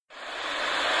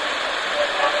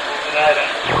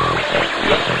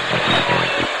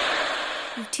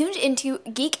into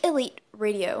Geek Elite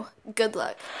Radio. Good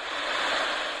luck.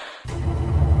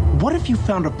 What if you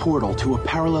found a portal to a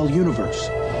parallel universe?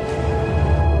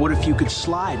 What if you could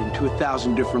slide into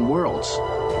 1,000 different worlds?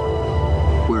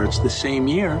 Where it's the same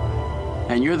year,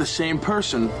 and you're the same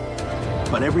person,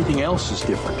 but everything else is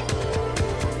different.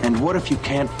 And what if you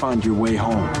can't find your way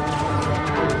home?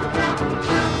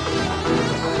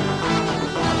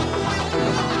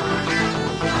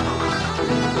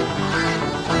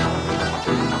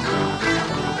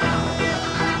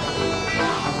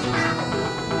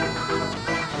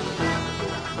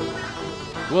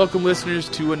 Welcome, listeners,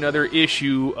 to another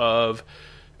issue of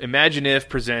Imagine If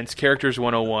presents Characters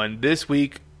 101. This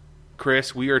week,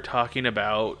 Chris, we are talking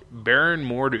about Baron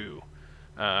Mordo.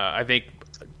 I think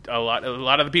a lot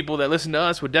of the people that listen to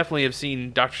us would definitely have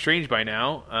seen Doctor Strange by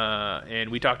now, and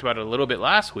we talked about it a little bit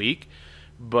last week.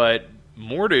 But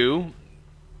Mordo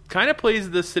kind of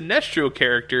plays the Sinestro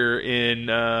character in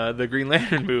the Green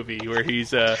Lantern movie, where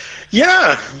he's I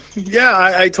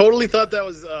totally thought that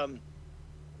was.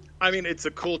 I mean, it's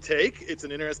a cool take. It's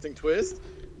an interesting twist.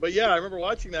 But yeah, I remember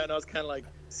watching that, and I was kind of like,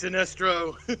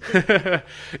 Sinestro.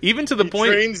 Even to the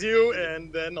point... He trains you,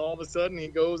 and then all of a sudden he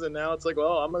goes, and now it's like,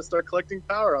 well, I'm going to start collecting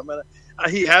power.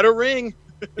 He had a ring.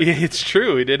 Yeah, it's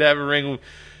true. He did have a ring.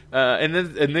 And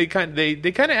they kind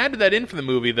of added that in for the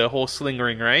movie, the whole sling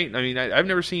ring, right? I mean, I've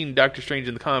never seen Doctor Strange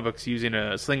in the comic books using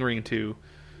a sling ring to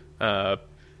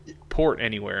port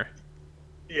anywhere.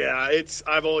 Yeah,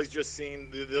 I've always just seen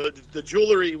the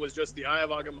jewelry was just the Eye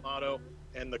of Agamotto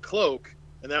and the cloak,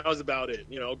 and that was about it.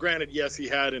 You know, granted, yes, he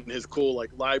had in his cool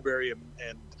library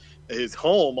and his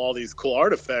home all these cool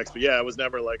artifacts, but yeah, it was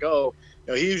never like,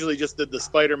 he usually just did the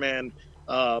Spider-Man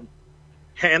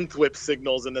hand whip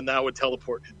signals, and then that would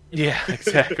teleport him. Yeah,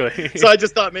 exactly. So I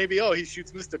just thought maybe, he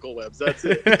shoots mystical webs. That's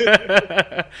it.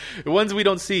 The ones we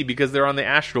don't see because they're on the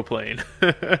astral plane.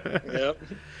 Yep.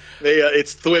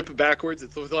 It's thwip backwards.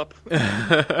 It's thwip up.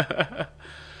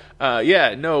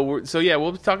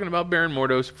 We'll be talking about Baron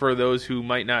Mordo for those who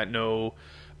might not know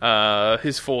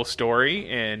his full story,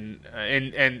 and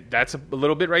that's a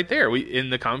little bit right there.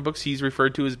 In the comic books, he's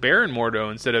referred to as Baron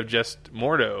Mordo instead of just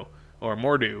Mordo or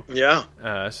Mordu. Yeah.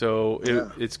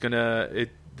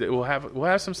 We'll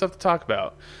have some stuff to talk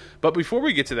about. But before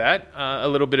we get to that, a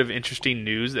little bit of interesting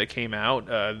news that came out.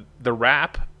 The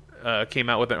Wrap came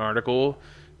out with an article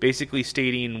basically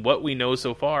stating what we know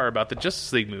so far about the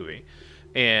Justice League movie.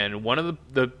 And one of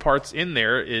the parts in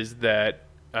there is that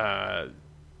a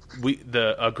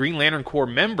Green Lantern Corps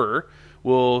member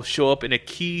will show up in a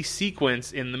key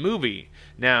sequence in the movie.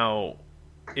 Now,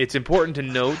 it's important to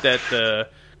note that the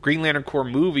Green Lantern Corps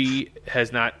movie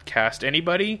has not cast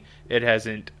anybody. It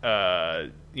hasn't,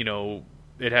 it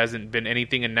hasn't been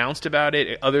anything announced about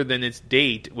it other than its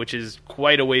date, which is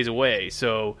quite a ways away.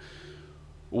 So,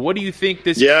 what do you think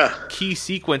this key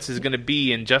sequence is going to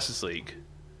be in Justice League?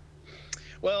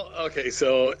 Well, okay,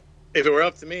 so if it were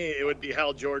up to me, it would be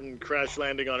Hal Jordan crash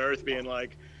landing on Earth being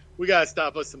like, we got to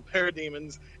stop us some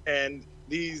parademons, and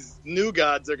these new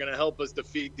gods are going to help us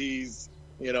defeat these,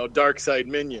 dark side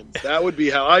minions. That would be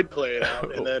how I'd play it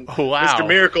out. And then Mr.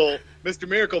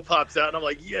 Miracle pops out, and I'm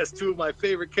like, yes, two of my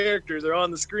favorite characters are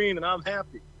on the screen, and I'm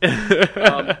happy.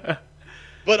 But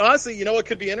honestly, you know what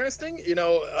could be interesting?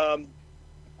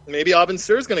 Maybe Abin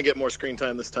Sur is going to get more screen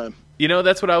time this time.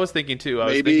 That's what I was thinking too. I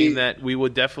was thinking that we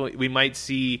might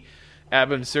see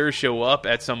Abin Sur show up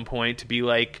at some point to be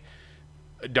like,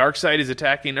 Darkseid is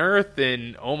attacking Earth,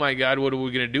 and oh my God, what are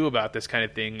we going to do about this kind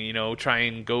of thing? Try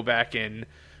and go back and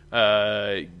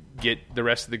get the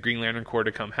rest of the Green Lantern Corps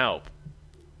to come help.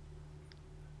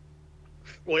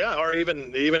 Well, yeah, or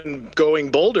even going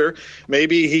bolder,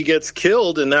 maybe he gets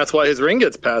killed, and that's why his ring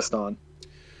gets passed on.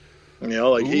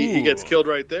 He gets killed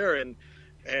right there, and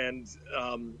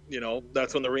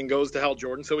that's when the ring goes to Hal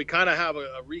Jordan. So we kind of have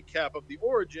a recap of the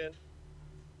origin.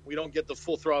 We don't get the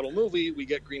full throttle movie. We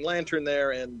get Green Lantern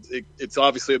there, and it's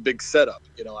obviously a big setup.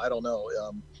 I don't know.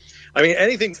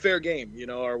 Anything's fair game.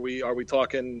 Are we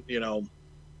talking?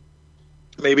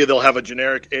 Maybe they'll have a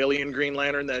generic alien Green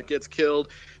Lantern that gets killed.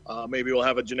 Maybe we'll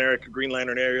have a generic Green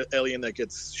Lantern alien that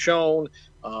gets shown.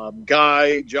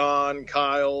 Guy, John,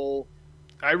 Kyle.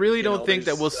 I really don't think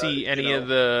that we'll see any of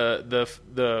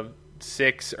the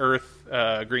 6 Earth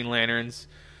Green Lanterns.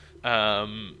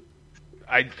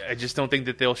 I just don't think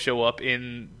that they'll show up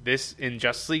in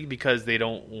Justice League because they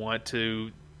don't want to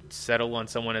settle on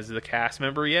someone as the cast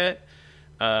member yet.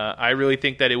 I really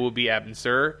think that it will be Abin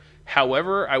Sur.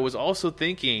 However, I was also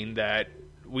thinking that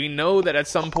we know that at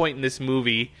some point in this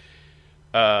movie,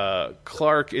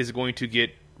 Clark is going to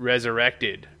get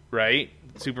resurrected, right?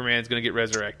 Superman's going to get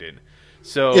resurrected.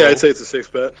 So yeah, I'd say it's a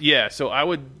safe bet. Yeah, so I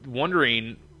would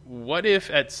wondering, what if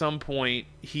at some point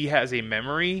he has a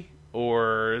memory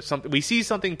or something? We see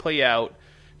something play out,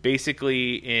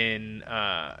 basically in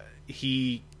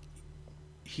we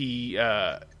see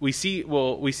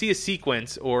a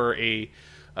sequence or a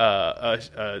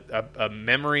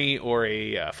memory or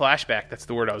a flashback. That's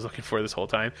the word I was looking for this whole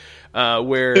time,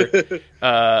 where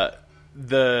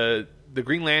the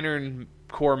Green Lantern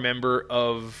Corps member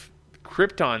of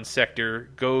Krypton sector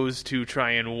goes to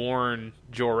try and warn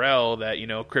Jor-El that, you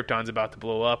know, Krypton's about to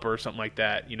blow up or something like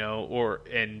that, you know,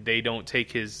 and they don't take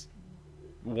his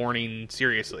warning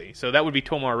seriously. So that would be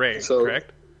Tomar-Re,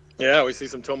 correct? Yeah, we see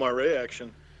some Tomar-Re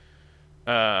action.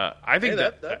 I think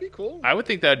that'd be cool. I would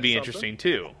think that'd be interesting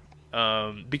too,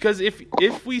 because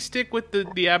if we stick with the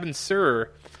Abin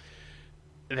Sur,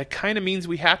 that kind of means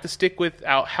we have to stick with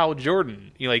Hal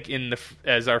Jordan, you know, like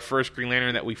as our first Green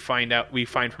Lantern that we find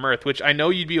from Earth, which I know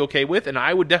you'd be okay with, and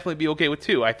I would definitely be okay with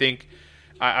too. I think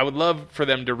I would love for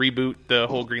them to reboot the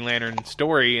whole Green Lantern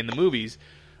story in the movies.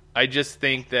 I just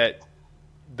think that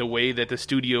the way that the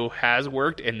studio has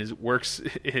worked and works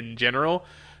in general,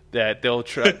 that they'll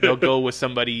go with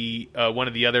somebody, one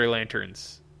of the other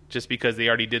Lanterns, just because they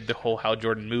already did the whole Hal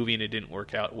Jordan movie and it didn't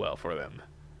work out well for them.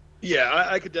 Yeah,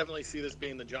 I could definitely see this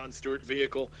being the Jon Stewart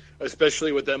vehicle,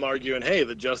 especially with them arguing, hey,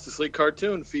 the Justice League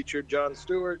cartoon featured Jon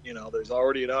Stewart. You know, there's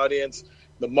already an audience.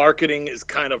 The marketing is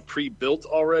kind of pre-built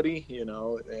already, you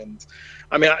know. And,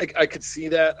 I mean, I could see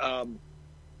that.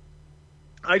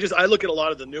 I look at a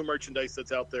lot of the new merchandise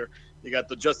that's out there. You got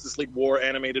the Justice League War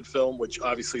animated film, which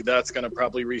obviously that's going to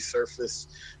probably resurface.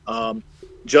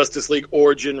 Justice League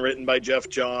Origin, written by Jeff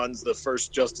Johns, the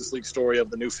first Justice League story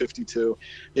of the New 52.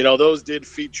 You know, those did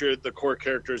feature the core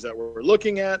characters that we're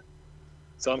looking at.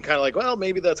 So I'm kind of like, well,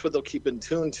 maybe that's what they'll keep in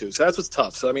tune to. So that's what's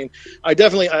tough. So, I mean, I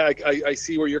definitely I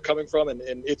see where you're coming from, and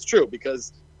it's true,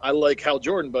 because I like Hal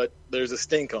Jordan, but there's a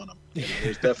stink on him. You know,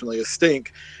 there's definitely a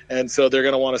stink. And so they're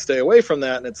going to want to stay away from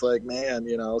that. And it's like, man,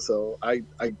 you know, so I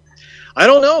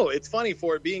don't know. It's funny,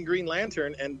 for it being Green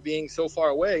Lantern and being so far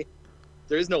away,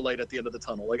 there is no light at the end of the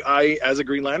tunnel. Like, as a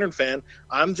Green Lantern fan,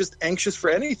 I'm just anxious for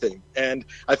anything. And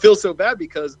I feel so bad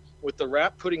because with the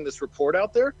Wrap putting this report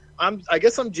out there, I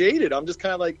guess I'm jaded. I'm just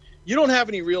kind of like, you don't have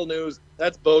any real news.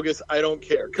 That's bogus. I don't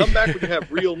care. Come back when you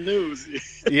have real news.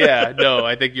 Yeah, no,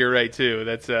 I think you're right too.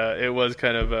 That's it was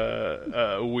kind of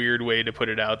a weird way to put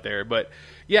it out there, but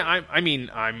yeah,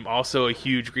 I'm also a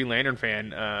huge Green Lantern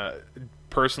fan.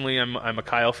 Personally, I'm a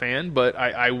Kyle fan, but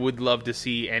I would love to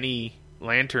see any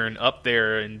Lantern up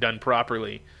there and done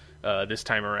properly this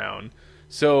time around.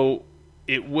 So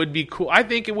it would be cool. I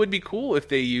think it would be cool if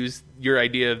they used your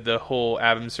idea of the whole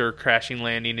Abin Sur crashing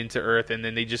landing into Earth, and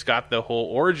then they just got the whole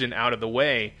origin out of the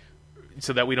way,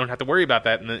 so that we don't have to worry about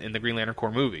that in the Green Lantern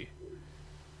Corps movie.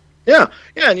 Yeah,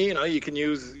 and you know, you can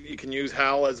use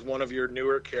Hal as one of your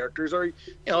newer characters, or you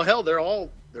know, hell, they're all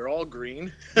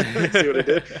green. See what I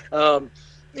did?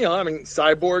 You know, I mean,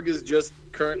 Cyborg is just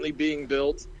currently being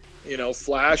built. You know,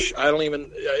 Flash,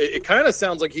 it kind of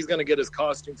sounds like he's going to get his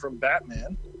costume from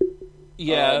Batman.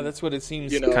 Yeah, that's what it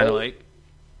seems, you know, kind of like.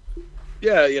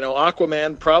 Yeah, you know,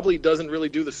 Aquaman probably doesn't really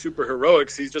do the super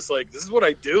heroics. He's just like, this is what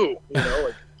I do. You know,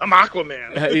 like, I'm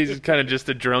Aquaman. He's kind of just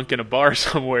a drunk in a bar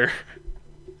somewhere.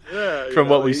 Yeah, from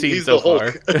what we've seen so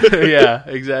far. Yeah,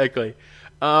 exactly.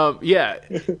 Yeah.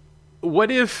 What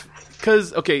if,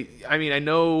 because, okay, I mean, I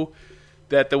know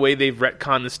that the way they've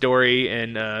retconned the story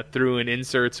and threw in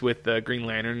inserts with Green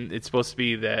Lantern, it's supposed to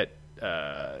be that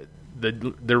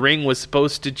the Ring was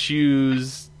supposed to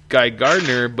choose Guy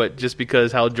Gardner, but just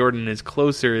because Hal Jordan is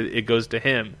closer, it goes to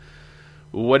him.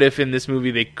 What if in this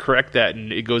movie they correct that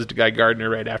and it goes to Guy Gardner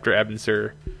right after Abin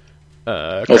Sur?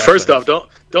 Well, first off,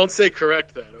 don't say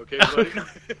correct that, okay,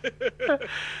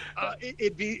 buddy?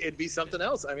 It'd be something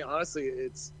else. I mean, honestly,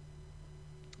 it's,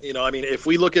 you know, I mean, if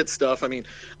we look at stuff, I mean,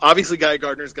 obviously Guy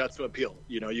Gardner's got some appeal.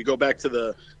 You know, you go back to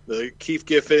the Keith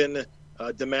Giffen,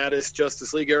 DeMatteis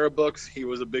Justice League era books. He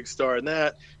was a big star in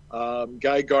that.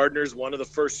 Guy Gardner's one of the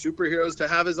first superheroes to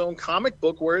have his own comic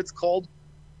book where it's called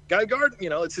Guy Gardner. You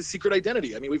know, it's his secret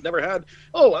identity. I mean, we've never had,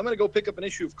 I'm going to go pick up an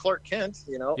issue of Clark Kent.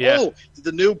 You know, yeah. Oh, did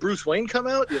the new Bruce Wayne come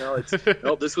out? You know, it's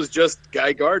no, this was just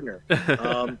Guy Gardner.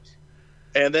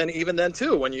 And then even then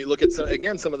too, when you look at some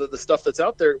of the stuff that's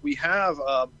out there, we have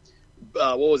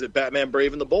what was it, Batman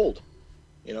Brave and the Bold.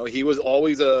 You know, he was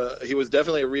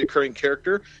definitely a reoccurring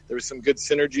character. There was some good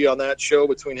synergy on that show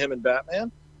between him and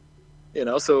Batman. You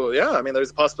know, so yeah, I mean,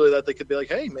 there's a possibility that they could be like,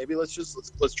 hey, maybe let's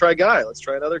try Guy, let's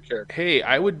try another character. Hey,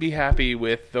 I would be happy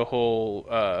with the whole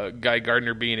Guy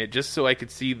Gardner being it, just so I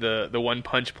could see the one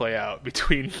punch play out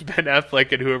between Ben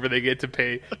Affleck and whoever they get to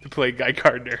play Guy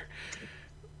Gardner.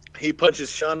 He punches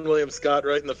Sean William Scott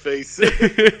right in the face.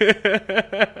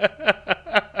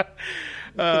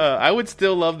 I would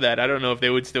still love that. I don't know if they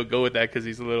would still go with that because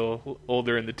he's a little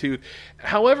older in the tooth.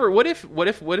 However, what if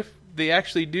they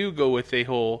actually do go with a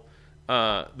whole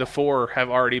the four have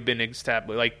already been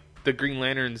established, like the Green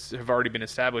Lanterns have already been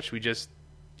established.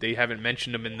 They haven't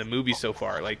mentioned them in the movie so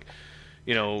far. Like,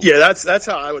 Yeah, that's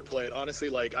how I would play it. Honestly,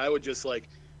 like I would just like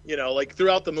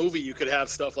throughout the movie you could have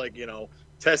stuff like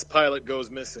test pilot goes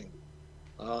missing,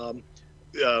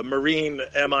 Marine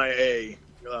MIA.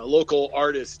 Local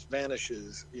artist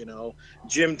vanishes,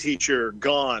 gym teacher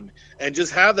gone, and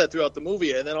just have that throughout the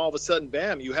movie, and then all of a sudden,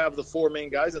 bam, you have the four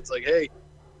main guys. It's like, hey,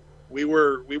 we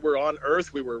were on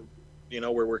Earth, we were,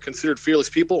 we're considered fearless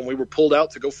people, and we were pulled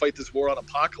out to go fight this war on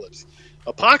Apocalypse.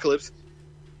 Apocalypse,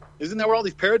 isn't that where all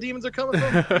these parademons are coming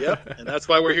from? Yep, and that's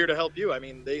why we're here to help you. I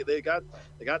mean, they got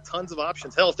tons of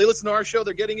options. Hell, if they listen to our show,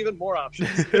 they're getting even more options.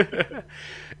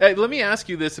 Hey, let me ask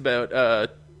you this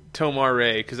about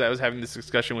Tomar-Re, because I was having this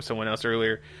discussion with someone else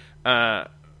earlier.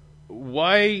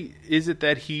 Why is it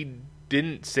that he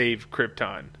didn't save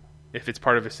Krypton if it's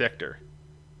part of his sector?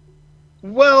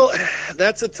 Well,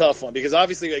 that's a tough one, because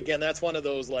obviously, again, that's one of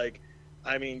those,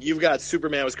 you've got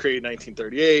Superman was created in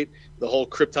 1938. The whole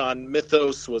Krypton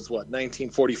mythos was,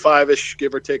 1945-ish,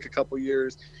 give or take a couple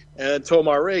years. And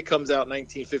Tomar-Re comes out in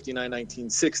 1959,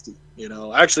 1960.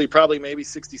 Actually, probably maybe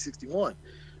 60, 61.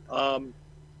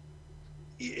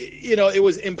 It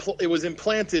was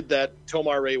implanted that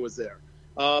Tomar-Re was there.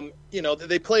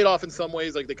 They played off in some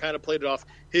ways, like they kind of played it off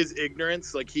his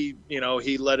ignorance, like he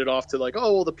let it off to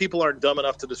the people aren't dumb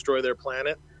enough to destroy their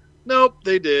planet. Nope,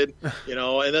 they did.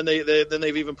 And then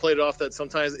they've even played it off that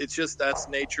sometimes it's just that's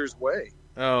nature's way.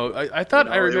 Oh, I thought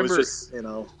I remember. Just,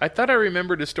 I thought I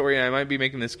remembered a story, and I might be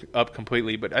making this up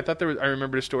completely, but I thought I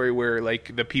remembered a story where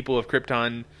the people of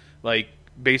Krypton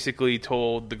basically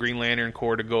told the Green Lantern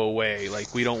Corps to go away.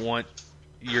 Like, we don't want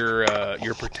your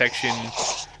protection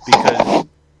because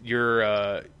your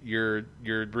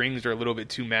rings are a little bit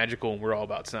too magical, and we're all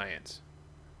about science.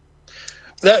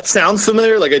 That sounds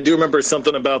familiar. Like I do remember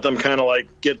something about them kind of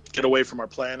get away from our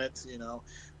planet.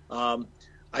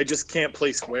 I just can't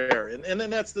place where, and then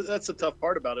that's the tough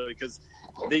part about it, because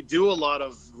they do a lot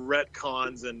of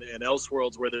retcons and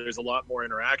Elseworlds where there's a lot more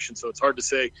interaction, so it's hard to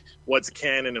say what's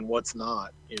canon and what's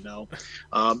not,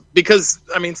 because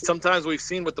sometimes we've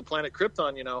seen with the planet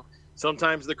Krypton,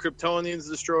 sometimes the Kryptonians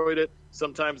destroyed it,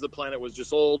 sometimes the planet was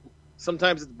just old,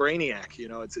 sometimes it's Brainiac,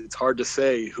 it's hard to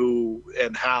say who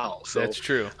and how. So that's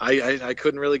true. I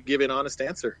couldn't really give an honest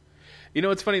answer.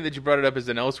 It's funny that you brought it up as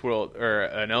an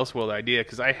Elseworld idea,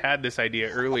 because I had this idea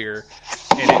earlier,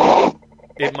 and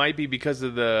it might be because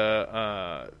of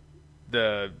the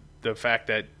fact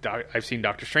that I've seen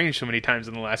Doctor Strange so many times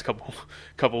in the last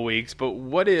couple weeks. But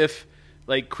what if,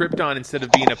 Krypton, instead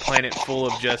of being a planet full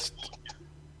of just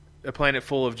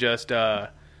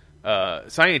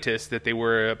scientists, that they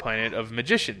were a planet of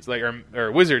magicians,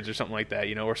 or wizards or something like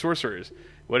that, or sorcerers?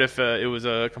 What if it was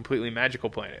a completely magical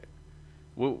planet?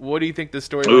 What do you think the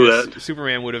story of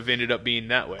Superman would have ended up being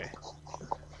that way?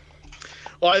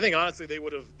 Well, I think honestly they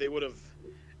would have.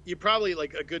 You probably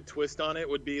a good twist on it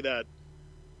would be that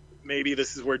maybe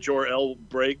this is where Jor-El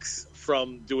breaks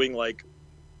from doing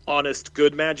honest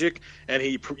good magic, and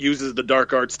he uses the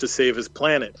dark arts to save his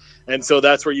planet. And so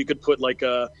that's where you could put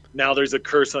now there's a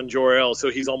curse on Jor-El,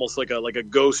 so he's almost like a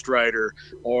ghost rider,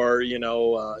 or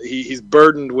he's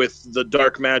burdened with the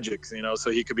dark magics,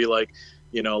 so he could be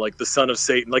the son of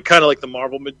Satan, kind of like the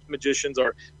Marvel magicians,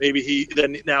 or maybe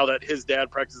now that his dad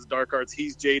practices dark arts,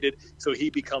 he's jaded, so he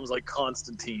becomes like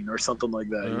Constantine or something like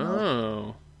that.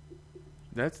 Oh,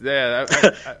 that's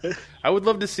I would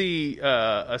love to see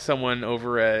someone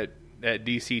over at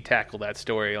DC tackle that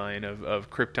storyline of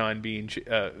Krypton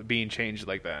being changed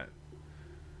like that.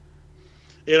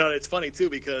 It's funny too,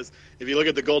 because if you look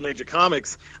at the Golden Age of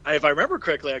comics, if I remember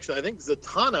correctly, actually, I think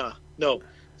Zatara.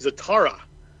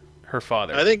 Her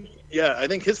father. I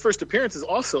think his first appearance is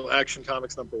also Action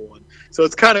Comics #1. So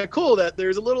it's kind of cool that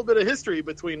there's a little bit of history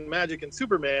between Magic and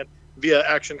Superman via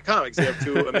Action Comics. You have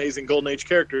two amazing Golden Age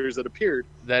characters that appeared.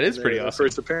 That is pretty awesome.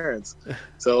 First appearance.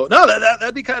 So no,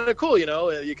 that'd be kind of cool.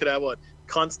 You could have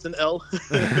Constant L.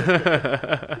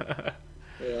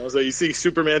 So you see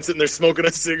Superman sitting there smoking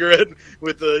a cigarette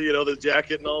with the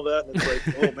jacket and all that, and it's like,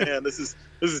 oh man, this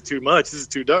is too much. This is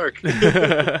too dark.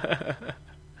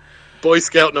 Boy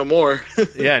Scout no more.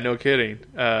 Yeah, no kidding.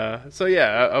 So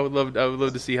yeah, I would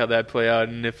love to see how that play out,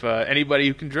 and if anybody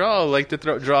who can draw like to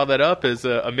draw that up as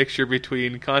a mixture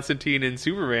between Constantine and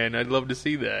Superman, I'd love to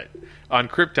see that on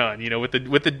Krypton.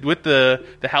 With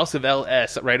the House of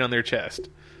LS right on their chest.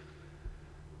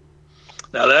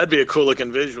 Now that'd be a cool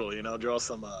looking visual, draw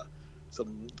some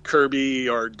Kirby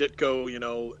or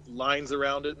Ditko, lines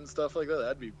around it and stuff like that.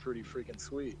 That'd be pretty freaking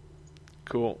sweet.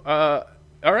 Cool. All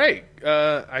right.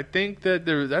 I think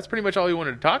that's pretty much all we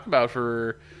wanted to talk about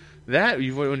for that.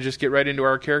 You want to just get right into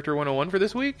our Character 101 for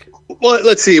this week? Well,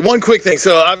 let's see. One quick thing.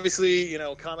 So obviously,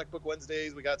 Comic Book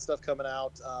Wednesdays, we got stuff coming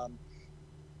out.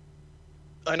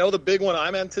 I know the big one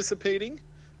I'm anticipating.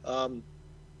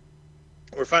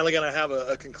 We're finally going to have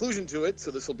a conclusion to it,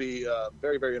 so this will be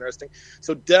very, very interesting.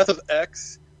 So Death of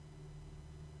X,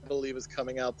 I believe, is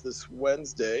coming out this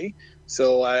Wednesday.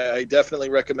 So I definitely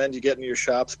recommend you get into your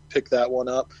shops, pick that one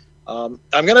up. I'm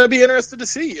going to be interested to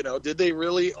see, did they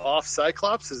really off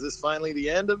Cyclops? Is this finally the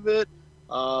end of it?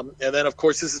 And then, of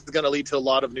course, this is going to lead to a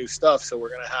lot of new stuff. So we're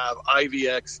going to have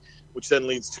IVX, which then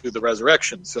leads to the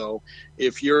Resurrection. So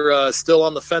if you're still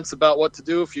on the fence about what to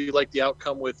do, if you like the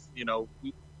outcome with,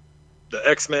 the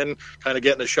X-Men kind of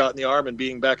getting a shot in the arm and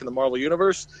being back in the Marvel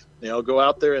Universe, go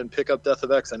out there and pick up Death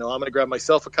of X. I know I'm going to grab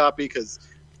myself a copy because,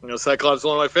 Cyclops is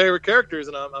one of my favorite characters,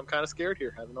 and I'm kind of scared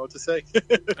here. I don't know what to say.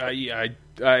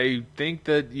 I think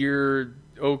that you're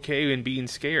okay in being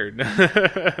scared.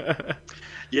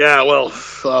 Yeah, well,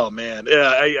 oh, man.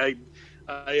 Yeah,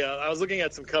 I was looking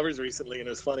at some covers recently, and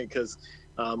it was funny because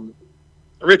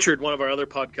Richard, one of our other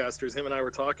podcasters, him and I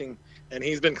were talking, and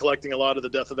he's been collecting a lot of the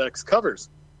Death of X covers.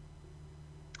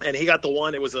 And he got the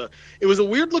one. It was a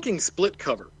weird looking split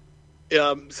cover.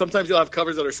 Sometimes you'll have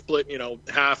covers that are split,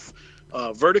 half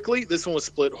vertically. This one was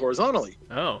split horizontally.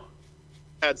 Oh.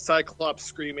 Had Cyclops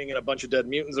screaming and a bunch of dead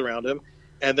mutants around him,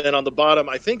 and then on the bottom,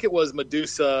 I think it was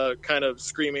Medusa kind of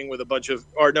screaming with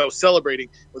celebrating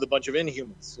with a bunch of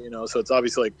Inhumans. So it's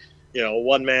obviously like,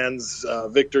 one man's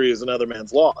victory is another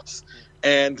man's loss.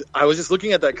 And I was just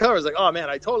looking at that cover. I was like, oh, man,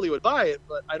 I totally would buy it,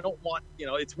 but I don't want,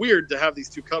 it's weird to have these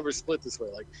two covers split this way.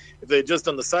 Like, if they had just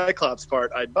done the Cyclops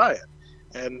part, I'd buy it.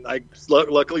 And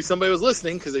luckily somebody was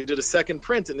listening because they did a second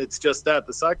print, and it's just that,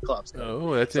 the Cyclops cover.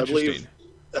 Oh, that's interesting.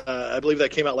 I believe that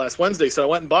came out last Wednesday. So I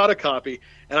went and bought a copy,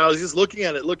 and I was just looking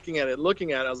at it.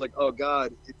 I was like, oh,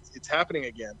 God, it's happening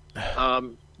again.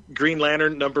 Green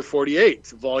Lantern number 48,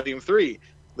 Volume 3.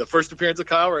 The first appearance of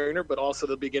Kyle Rayner, but also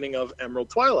the beginning of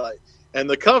Emerald Twilight. And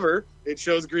the cover, it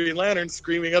shows Green Lantern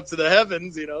screaming up to the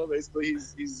heavens. Basically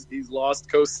he's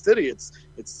lost Coast City. It's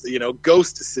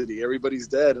Ghost City. Everybody's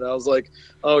dead. And I was like,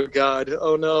 oh God,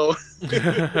 oh no.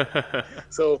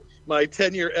 So my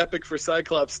 10-year epic for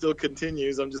Cyclops still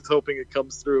continues. I'm just hoping it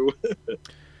comes through.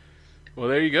 Well,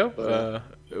 there you go.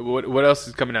 What else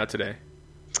is coming out today?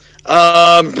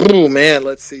 Oh man,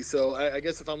 let's see. So I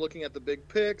guess if I'm looking at the big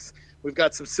picks, we've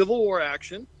got some Civil War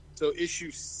action. So issue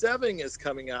 7 is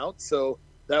coming out. So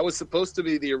that was supposed to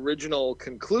be the original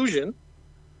conclusion.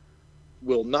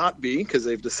 Will not be, because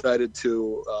they've decided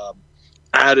to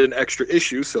add an extra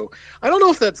issue. So I don't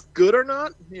know if that's good or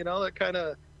not. That kind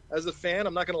of, as a fan,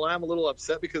 I'm not going to lie, I'm a little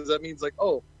upset, because that means like,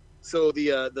 oh, so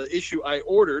the issue I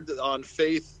ordered on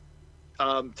faith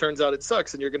turns out it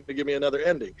sucks, and you're going to give me another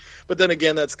ending. But then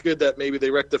again, that's good that maybe they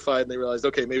rectified and they realized,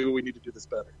 okay, maybe we need to do this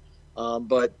better.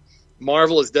 But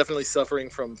Marvel is definitely suffering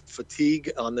from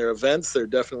fatigue on their events. They're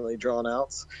definitely drawn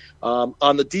out.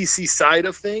 On the DC side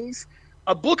of things,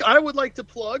 a book I would like to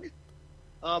plug,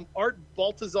 Art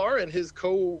Baltazar and his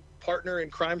co-partner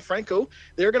in crime, Franco,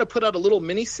 they're going to put out a little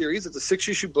mini-series. It's a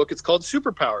 6-issue book. It's called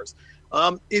Superpowers.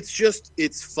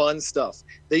 It's fun stuff.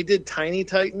 They did Tiny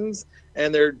Titans,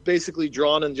 and they're basically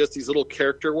drawn in just these little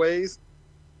character ways.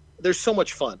 They're so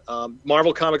much fun.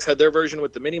 Marvel Comics had their version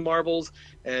with the mini Marvels,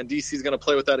 and DC's going to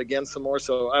play with that again some more.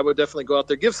 So I would definitely go out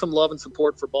there, give some love and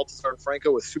support for Baltazar and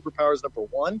Franco with Superpowers number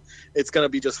 1. It's going to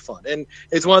be just fun. And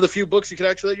it's one of the few books you can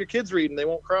actually let your kids read, and they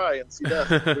won't cry and see death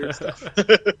and weird stuff.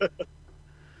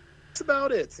 That's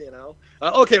about it,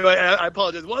 Okay, I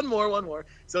apologize. One more.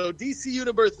 So DC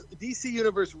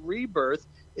Universe Rebirth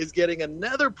is getting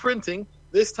another printing.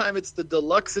 This time it's the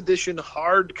deluxe edition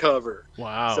hardcover.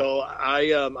 Wow! So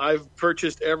I've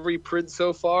purchased every print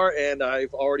so far, and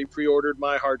I've already pre-ordered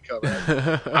my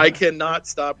hardcover. I cannot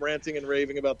stop ranting and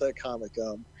raving about that comic.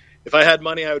 If I had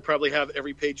money, I would probably have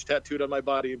every page tattooed on my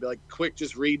body and be like, "Quick,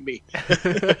 just read me."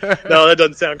 No, that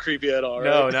doesn't sound creepy at all. Right?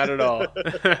 No, not at all.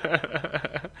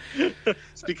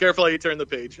 Just be careful how you turn the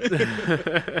page.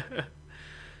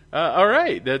 All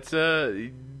right, that's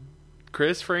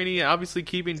Chris Franey, obviously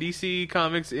keeping DC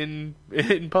Comics in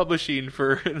publishing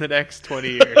for the next 20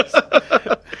 years.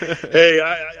 Hey,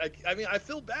 I mean, I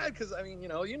feel bad because,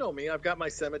 you know me. I've got my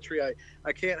symmetry.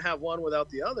 I can't have one without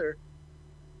the other.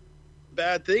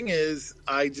 Bad thing is,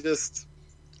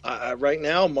 right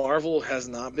now, Marvel has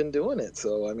not been doing it.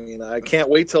 So, I can't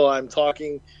wait till I'm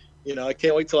talking I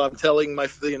can't wait till I'm telling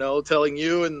telling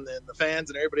you and the fans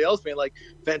and everybody else, being like,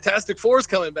 Fantastic Four is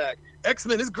coming back.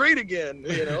 X-Men is great again,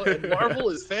 and Marvel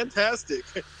is fantastic,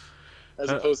 as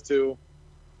opposed to,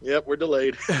 yep, we're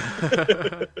delayed.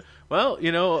 Well,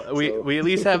 we at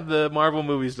least have the Marvel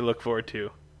movies to look forward to.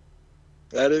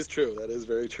 That is true. That is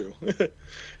very true.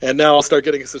 And now I'll start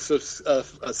getting a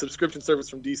subscription service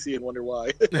from DC and wonder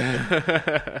why.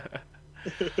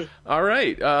 All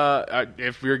right.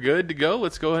 If we're good to go,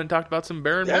 let's go ahead and talk about some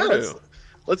Baron Mordo.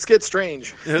 Let's get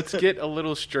strange. Let's get a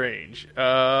little strange.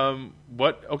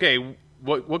 What can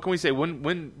we say?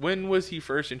 When was he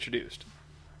first introduced?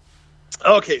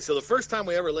 Okay, so the first time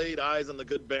we ever laid eyes on the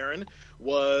good Baron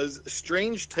was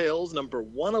Strange Tales number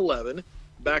 111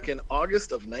 back in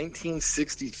August of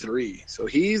 1963. So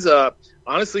he's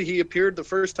honestly, he appeared the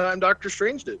first time Doctor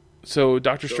Strange did. So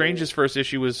Doctor Strange's first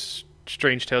issue was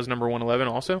Strange Tales number 111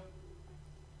 also?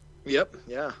 Yep,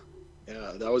 yeah.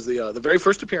 That was the very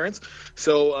first appearance.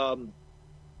 So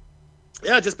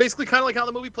just basically kind of like how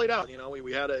the movie played out.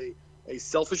 We had a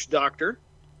selfish doctor,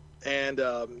 and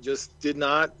just did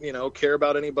not care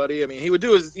about anybody. I mean, he would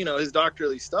do his his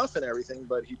doctorly stuff and everything,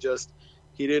 but he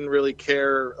didn't really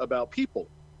care about people.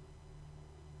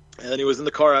 And then he was in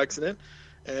the car accident,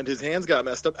 and his hands got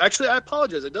messed up. Actually, I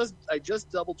apologize. I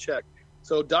just double checked.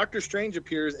 So Doctor Strange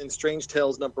appears in Strange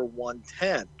Tales number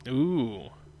 110. Ooh.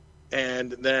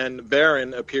 And then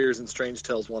Baron appears in Strange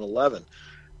Tales 111.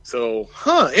 So,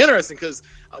 interesting, because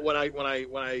when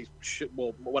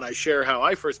I share how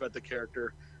I first met the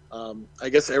character, I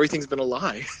guess everything's been a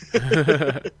lie.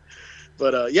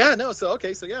 But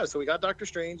so we got Doctor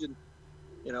Strange, and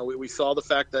we saw the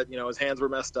fact that his hands were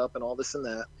messed up and all this and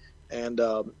that. And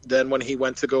then when he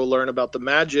went to go learn about the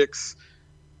magics,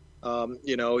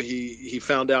 he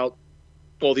found out,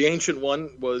 well, the Ancient One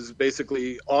was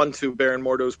basically onto Baron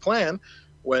Mordo's plan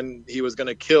when he was going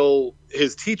to kill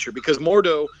his teacher, because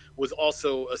Mordo was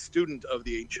also a student of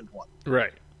the Ancient One.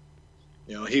 Right.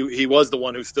 He was the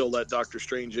one who still let Doctor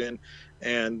Strange in,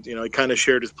 and he kind of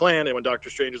shared his plan. And when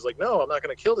Doctor Strange was like, "No, I'm not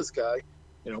going to kill this guy,"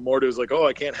 Mordo was like, "Oh,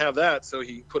 I can't have that." So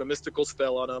he put a mystical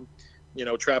spell on him,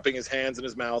 trapping his hands in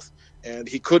his mouth, and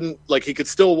he couldn't, he could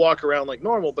still walk around like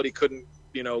normal, but he couldn't,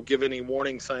 give any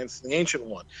warning signs to the Ancient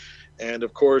One. And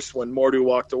of course, when Mordo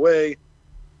walked away,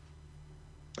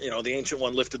 the Ancient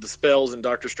One lifted the spells, and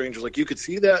Doctor Strange was like, "You could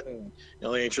see that?" And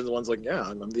the Ancient One's like, "Yeah,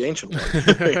 I'm the Ancient One."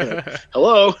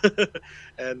 Hello.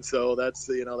 And so that's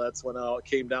when it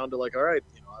came down to all right,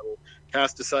 I will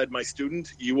cast aside my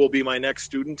student. You will be my next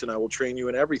student, and I will train you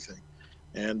in everything.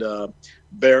 And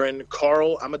Baron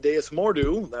Karl Amadeus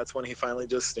Mordo, that's when he finally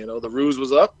just, the ruse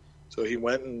was up. So he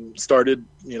went and started,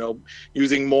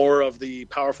 using more of the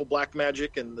powerful black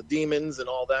magic and the demons and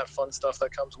all that fun stuff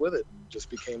that comes with it. And just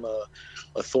became a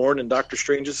thorn in Doctor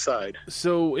Strange's side.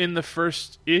 So in the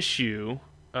first issue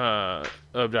of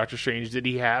Doctor Strange, did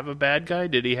he have a bad guy?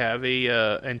 Did he have a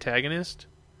antagonist?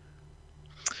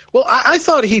 Well, I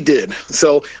thought he did.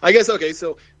 So I guess, okay,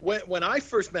 so when I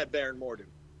first met Baron Mordo,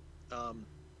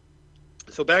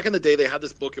 so back in the day, they had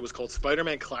this book. It was called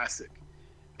Spider-Man Classic.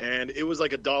 And it was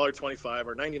like $1.25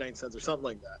 or 99 cents or something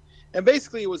like that. And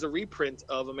basically, it was a reprint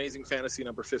of Amazing Fantasy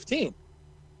number 15.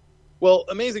 Well,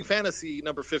 Amazing Fantasy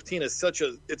number 15 is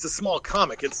it's a small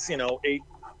comic. It's, 8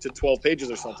 to 12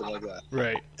 pages or something like that.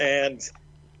 Right. And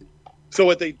so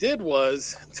what they did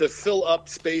was, to fill up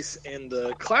space in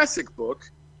the classic book,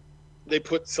 they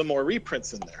put some more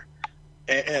reprints in there.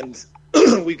 And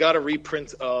we got a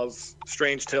reprint of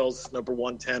Strange Tales number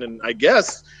 110 and I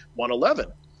guess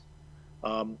 111.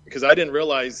 Because I didn't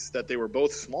realize that they were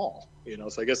both small,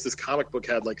 so I guess this comic book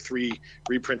had 3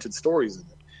 reprinted stories in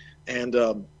it. And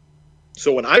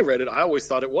so when I read it, I always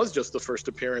thought it was just the first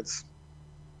appearance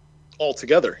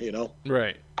altogether,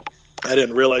 Right. I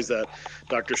didn't realize that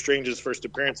Doctor Strange's first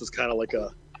appearance was kind of like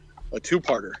a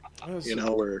two-parter,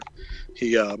 where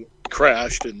he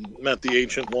crashed and met the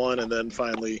Ancient One and then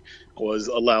finally was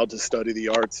allowed to study the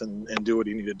arts and do what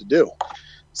he needed to do.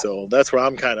 So that's where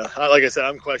I'm kind of, like I said,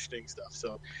 I'm questioning stuff.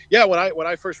 So yeah, when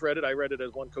I first read it, I read it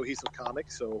as one cohesive comic.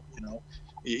 So,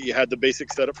 you had the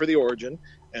basic setup for the origin,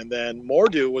 and then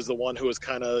Mordo was the one who was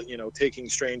kind of, taking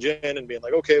Strange in and being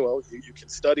like, okay, well, you can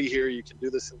study here, you can do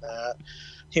this and that.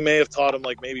 He may have taught him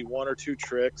maybe 1 or 2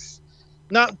 tricks.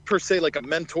 Not per se like a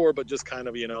mentor, but just kind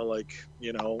of,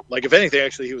 if anything,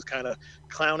 actually, he was kind of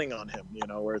clowning on him,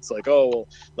 where it's like, oh, well,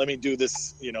 let me do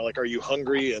this, are you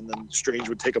hungry? And then Strange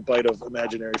would take a bite of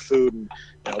imaginary food and,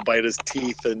 bite his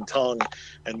teeth and tongue,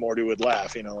 and Mordo would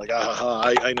laugh,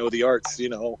 I know the arts,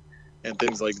 and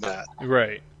things like that.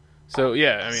 Right. So,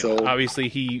 yeah, obviously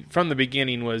he, from the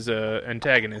beginning, was an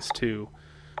antagonist, too.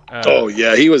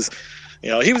 He was...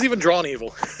 He was even drawn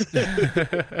evil.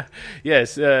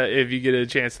 Yes, if you get a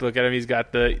chance to look at him, he's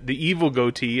got the evil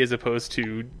goatee as opposed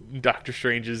to Doctor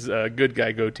Strange's good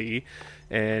guy goatee,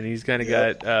 and he's kind of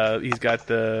got he's got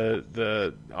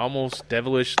the almost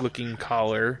devilish looking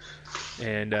collar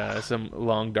and some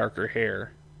long darker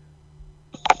hair.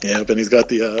 Yeah, and he's got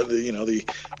the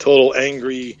total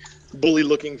angry bully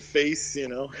looking face,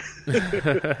 And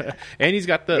he's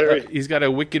got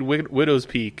a wicked widow's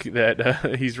peak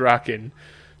that he's rocking.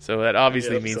 So that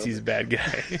obviously means he's a bad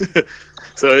guy.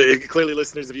 So clearly,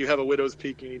 listeners, if you have a widow's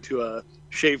peak, you need to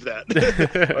shave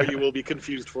that, or you will be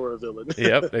confused for a villain.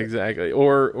 Yep, exactly.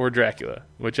 Or Dracula,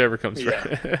 whichever comes first.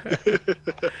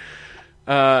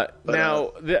 Now,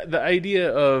 the idea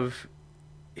of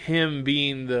him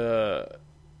being the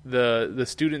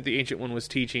student the Ancient One was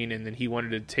teaching, and then he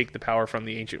wanted to take the power from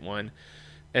the Ancient One,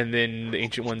 and then the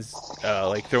Ancient One's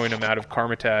throwing him out of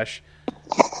Karmatash.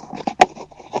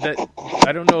 That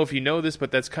I don't know if you know this,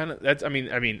 but I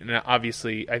mean,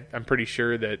 obviously, I'm pretty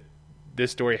sure that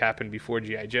this story happened before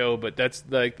G.I. Joe, but that's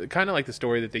kind of like the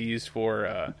story that they used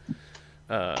for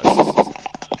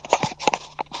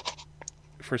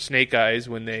Snake Eyes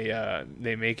when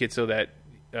they make it so that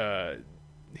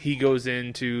he goes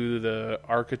into the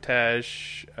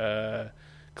Arcatash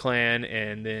clan,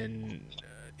 and then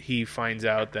he finds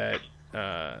out that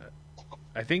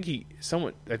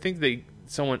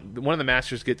one of the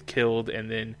masters gets killed,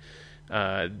 and then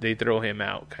they throw him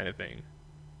out, kind of thing.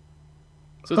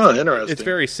 So interesting. It's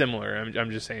very similar.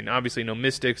 I'm just saying. Obviously, no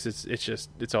mystics.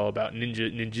 It's all about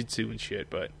ninjutsu and shit.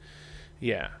 But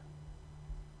yeah,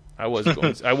 I was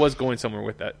going somewhere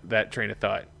with that train of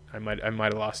thought. I might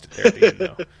have lost it there at the end,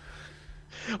 though.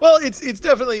 Well, it's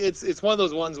definitely it's one of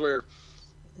those ones where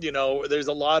there's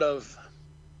a lot of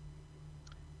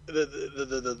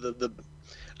the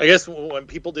I guess when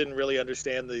people didn't really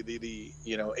understand the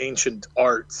ancient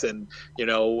arts and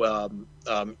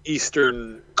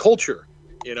Eastern culture,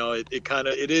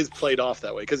 it is played off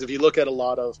that way. Because if you look at a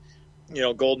lot of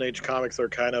Golden Age comics are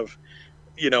kind of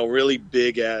really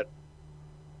big at,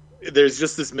 there's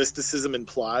just this mysticism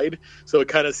implied. So it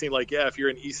kind of seemed like, if you're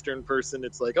an Eastern person,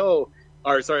 it's like, a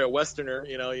Westerner,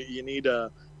 you need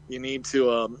to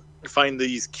find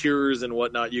these cures and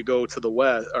whatnot. You go to the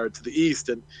west or to the east,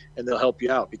 and they'll help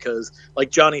you out, because like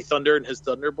Johnny Thunder and his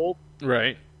Thunderbolt,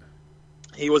 right?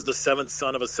 He was the seventh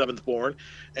son of a seventh born,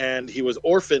 and he was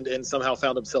orphaned and somehow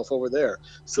found himself over there.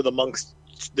 So the monks,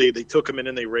 they took him in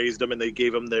and they raised him, and they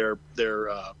gave him their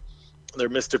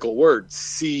mystical word,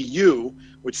 see you,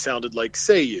 which sounded like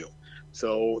say you.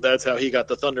 So that's how he got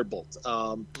the Thunderbolt.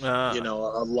 A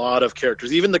lot of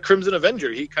characters, even the Crimson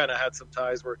Avenger, he kind of had some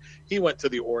ties where he went to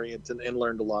the Orient and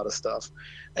learned a lot of stuff.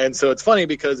 And so it's funny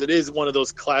because it is one of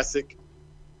those classic,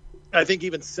 I think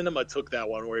even cinema took that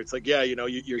one where it's like,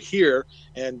 you're here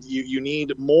and you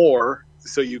need more.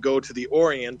 So you go to the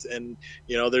Orient, and,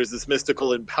 there's this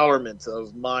mystical empowerment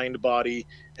of mind, body,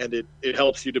 and it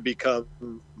helps you to become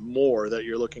more that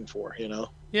you're looking for,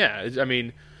 Yeah. I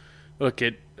mean, look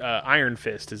at Iron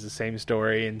Fist is the same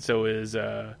story, and so is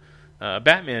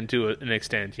Batman to an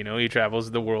extent. He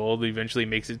travels the world, eventually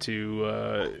makes it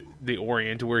to the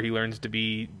Orient, where he learns to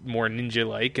be more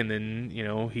ninja-like, and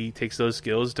then he takes those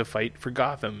skills to fight for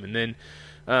Gotham. And then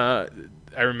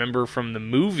I remember from the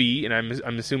movie, and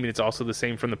I'm assuming it's also the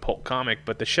same from the pulp comic,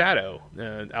 but the Shadow,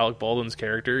 Alec Baldwin's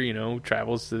character,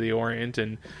 travels to the Orient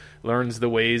and learns the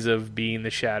ways of being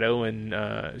the Shadow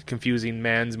and confusing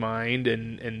man's mind,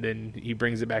 and then he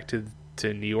brings it back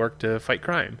to New York to fight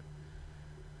crime.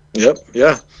 Yep.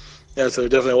 Yeah. So it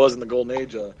definitely was in the Golden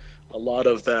Age a lot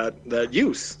of that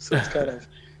use. So it's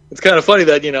kind of funny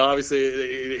that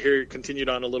obviously here it continued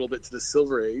on a little bit to the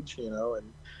Silver Age,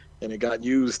 and it got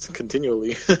used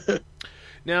continually.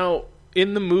 Now,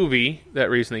 in the movie that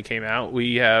recently came out,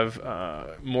 we have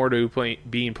Mordo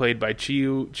being played by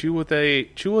Chiwetel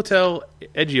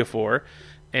Ejiofor,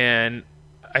 and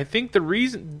I think the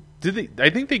reason I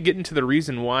think they get into the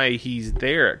reason why he's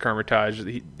there at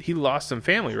Karmatash. He lost some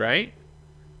family, right?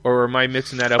 Or am I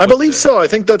mixing that up? I believe so. I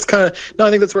think that's I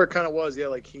think that's where it kind of was. Yeah,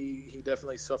 like he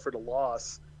definitely suffered a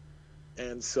loss,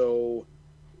 and so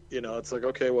it's like,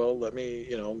 okay, well, let me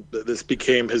this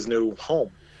became his new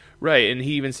home. Right, and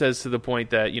he even says to the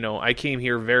point that, I came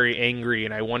here very angry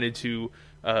and I wanted to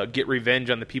get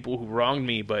revenge on the people who wronged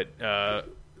me, but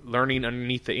learning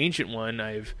underneath the Ancient One,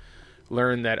 I've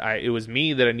learned that it was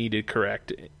me that I needed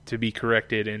to be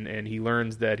corrected, and he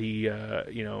learns that he,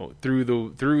 through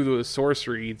the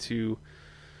sorcery to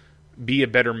be a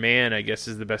better man, I guess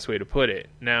is the best way to put it.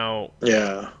 Now,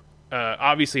 yeah,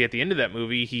 obviously at the end of that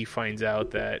movie, he finds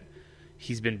out that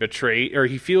he's been betrayed, or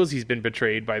he feels he's been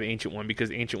betrayed by the Ancient One, because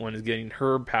the Ancient One is getting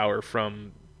her power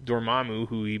from Dormammu,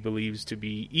 who he believes to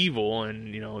be evil,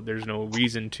 and there's no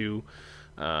reason to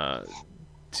I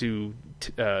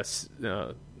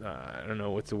don't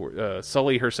know what's the word,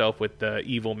 sully herself with the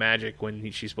evil magic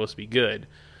when she's supposed to be good.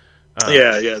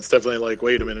 Yeah, it's definitely like,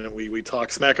 wait a minute, we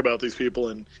talk smack about these people,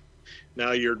 and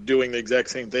now you're doing the exact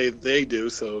same thing they do.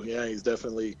 So yeah, he's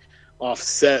definitely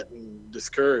offset and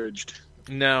discouraged.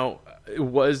 Now,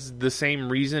 was the same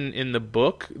reason in the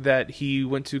book that he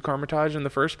went to Carmitage in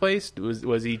the first place?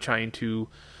 Was he trying to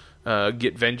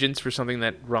get vengeance for something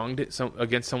that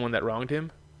against someone that wronged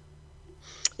him?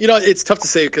 It's tough to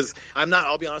say because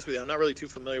I'll be honest with you, I'm not really too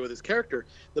familiar with his character.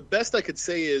 The best I could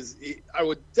say is I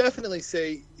would definitely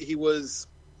say he was,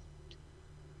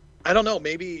 I don't know,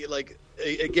 maybe like,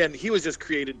 again, he was just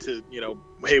created to,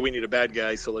 hey, we need a bad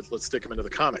guy, so let's stick him into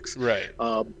the comics. Right.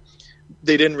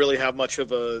 They didn't really have much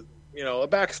of a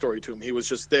backstory to him. He was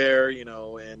just there,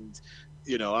 and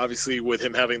obviously with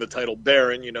him having the title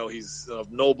Baron, he's of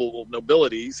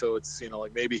nobility, so it's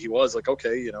like maybe he was like,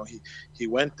 okay, he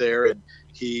went there and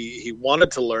he wanted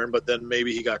to learn, but then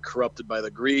maybe he got corrupted by the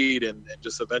greed and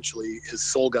just eventually his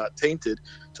soul got tainted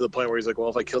to the point where he's like, well,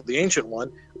 if I killed the Ancient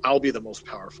One, I'll be the most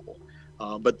powerful.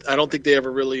 But I don't think they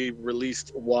ever really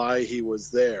released why he was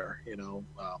there.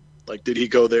 Like, did he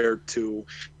go there to?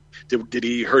 Did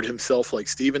he hurt himself like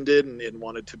Steven did and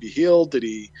wanted to be healed? Did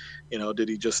he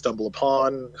just stumble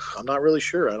upon? I'm not really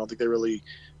sure. I don't think they really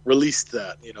released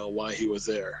that. Why he was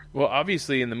there. Well,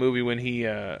 obviously in the movie when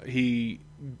he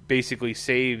basically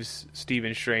saves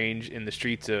Stephen Strange in the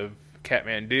streets of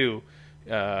Kathmandu,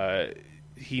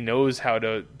 he knows how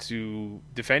to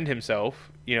defend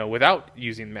himself, without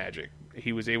using magic.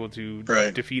 He was able to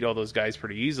defeat all those guys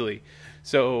pretty easily.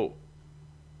 So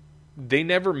they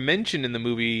never mentioned in the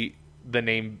movie the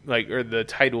name, or the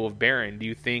title of Baron. Do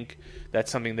you think that's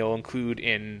something they'll include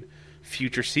in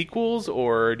future sequels,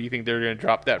 or do you think they're going to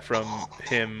drop that from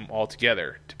him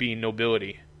altogether to be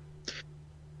nobility?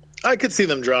 I could see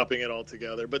them dropping it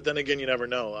altogether, but then again, you never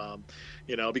know.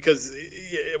 Because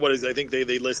I think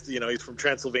they list, he's from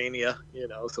Transylvania,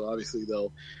 so obviously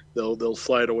they'll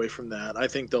slide away from that. I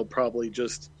think they'll probably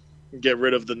just get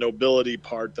rid of the nobility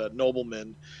part, that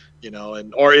nobleman,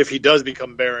 or if he does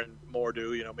become Baron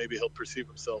Mordo, maybe he'll perceive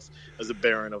himself as a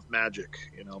baron of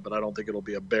magic, but I don't think it'll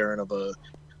be a baron of a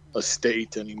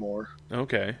state anymore.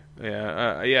 Okay.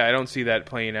 Yeah. I don't see that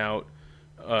playing out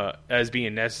as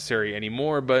being necessary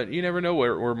anymore, but you never know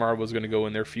where Marvel's going to go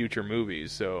in their future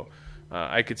movies, so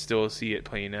I could still see it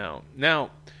playing out.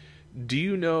 Now, do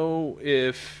you know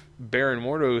if Baron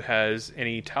Mordo has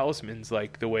any talismans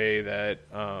like the way that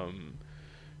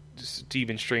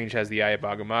Stephen Strange has the Eye of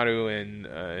Agamotto and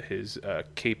his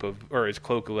his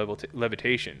cloak of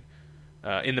levitation?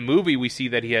 In the movie, we see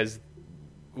that he has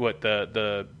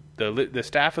the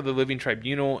staff of the Living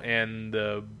Tribunal and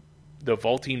the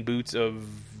vaulting boots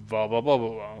of blah blah blah blah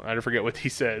blah. I don't forget what he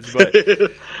says,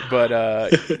 but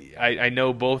I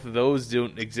know both of those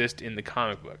don't exist in the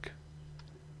comic book.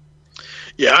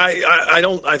 Yeah, I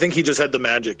don't. I think he just had the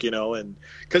magic, and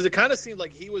because it kind of seemed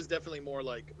like he was definitely more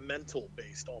like mental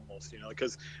based, almost,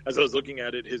 because as I was looking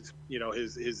at it, his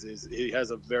he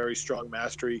has a very strong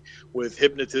mastery with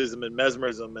hypnotism and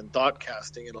mesmerism and thought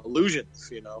casting and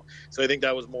illusions, So I think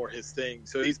that was more his thing.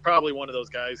 So he's probably one of those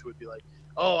guys who would be like,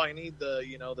 oh, I need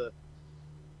the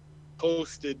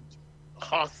posted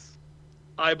Hoth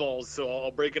eyeballs, so I'll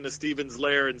break into Steven's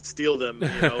lair and steal them,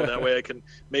 that way I can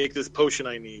make this potion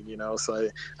I need, so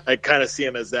I kind of see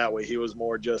him as that way. He was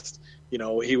more just,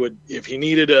 he would, if he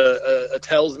needed a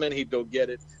talisman, he'd go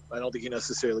get it. I don't think he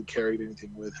necessarily carried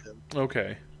anything with him.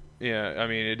 Okay. Yeah, I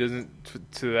mean, it doesn't,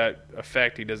 to that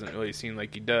effect, he doesn't really seem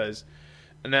like he does.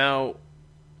 Now,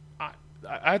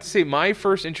 I have to say my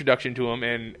first introduction to him,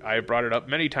 and I brought it up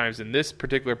many times in this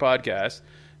particular podcast,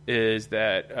 is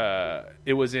that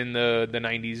it was in the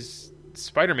 90s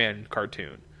Spider-Man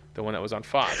cartoon, the one that was on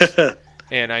Fox.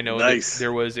 And I know that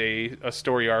there was a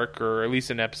story arc, or at least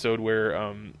an episode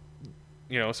where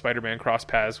Spider-Man crossed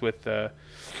paths with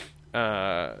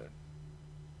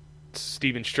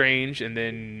Stephen Strange, and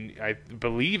then I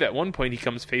believe at one point he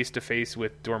comes face to face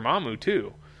with Dormammu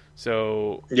too.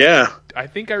 So yeah, I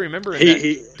think I remember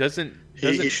doesn't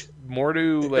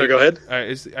Mordo like? Go ahead.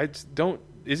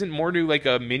 Isn't Mordo like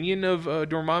a minion of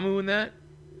Dormammu in that?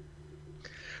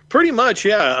 Pretty much,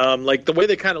 yeah. Like the way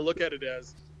they kind of look at it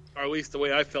as, or at least the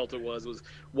way I felt it was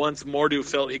once Mordo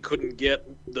felt he couldn't get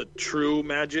the true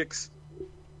magics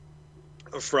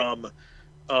from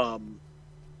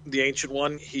the Ancient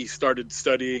One, he started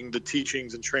studying the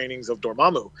teachings and trainings of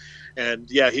Dormammu. And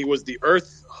yeah, he was the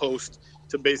Earth host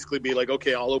to basically be like,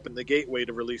 okay, I'll open the gateway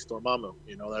to release Dormammu.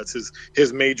 You know, that's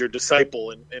his major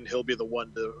disciple, and he'll be the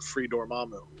one to free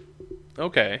Dormammu.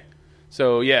 Okay.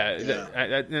 So, yeah.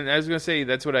 And I was going to say,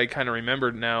 that's what I kind of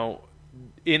remembered. Now,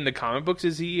 in the comic books,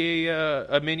 is he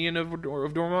a minion of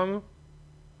Dormammu?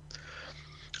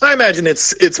 I imagine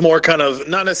it's more kind of,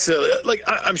 not necessarily, like,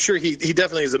 I'm sure he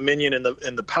definitely is a minion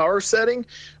in the power setting,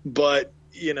 but,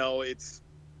 you know, it's...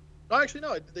 Oh, actually,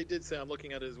 no, they did say, I'm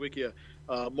looking at his Wikia,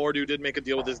 Mordo did make a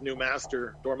deal with his new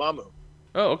master, Dormammu.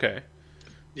 Oh, okay.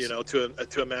 You know,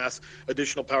 to amass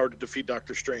additional power to defeat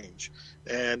Doctor Strange.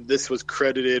 And this was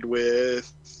credited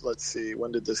with, let's see,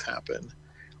 when did this happen?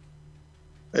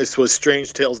 This was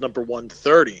Strange Tales number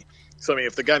 130. So, I mean,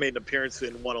 if the guy made an appearance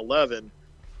in 111,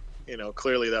 you know,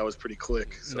 clearly that was pretty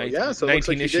quick. So, so it 19 looks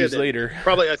like issues later.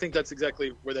 Probably, I think that's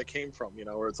exactly where that came from, you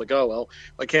know, where it's like, oh, well,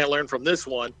 I can't learn from this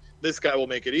one. This guy will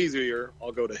make it easier.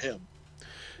 I'll go to him.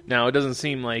 Now, it doesn't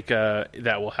seem like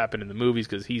that will happen in the movies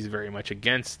because he's very much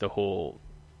against the whole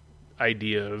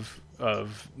idea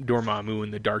of Dormammu in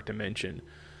the Dark Dimension.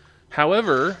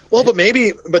 However... Well,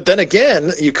 but then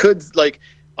again, you could, like,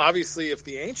 obviously if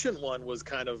the Ancient One was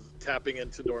kind of tapping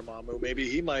into Dormammu, maybe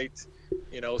he might,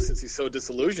 you know, since he's so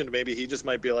disillusioned, maybe he just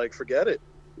might be like, forget it.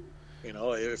 You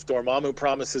know, if Dormammu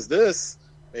promises this,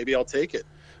 maybe I'll take it.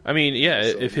 I mean, yeah,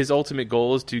 so, if his ultimate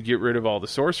goal is to get rid of all the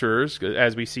sorcerers,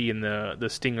 as we see in the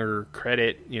Stinger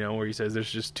credit, you know, where he says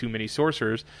there's just too many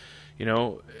sorcerers, you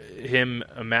know, him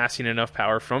amassing enough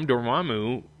power from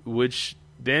Dormammu, which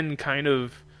then kind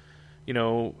of, you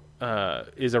know,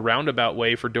 is a roundabout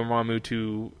way for Dormammu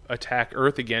to attack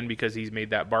Earth again because he's made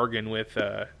that bargain with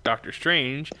Doctor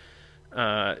Strange.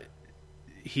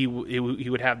 He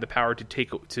would have the power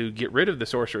to get rid of the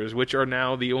sorcerers, which are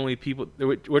now the only people,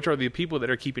 which are the people that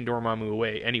are keeping Dormammu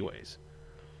away, anyways.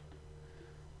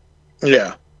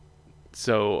 Yeah.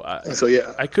 So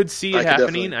yeah, I could see it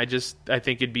happening. I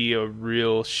think it'd be a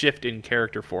real shift in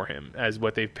character for him as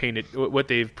what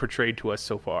they've portrayed to us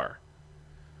so far.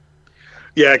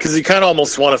 Yeah, because you kind of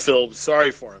almost want to feel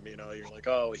sorry for him. You know, you're like,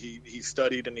 oh, he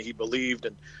studied and he believed,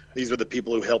 and these were the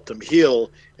people who helped him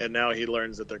heal, and now he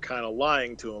learns that they're kind of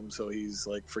lying to him. So he's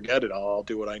like, forget it, I'll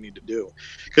do what I need to do.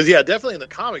 Because yeah, definitely in the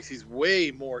comics, he's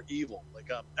way more evil.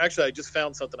 Like, actually, I just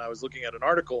found something. I was looking at an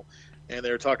article, and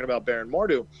they were talking about Baron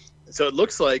Mordo. So it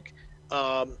looks like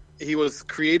he was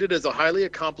created as a highly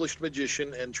accomplished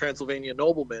magician and Transylvanian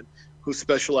nobleman who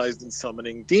specialized in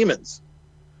summoning demons.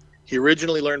 He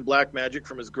originally learned black magic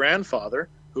from his grandfather,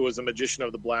 who was a magician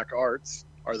of the black arts,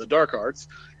 or the dark arts.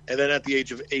 And then at the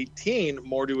age of 18,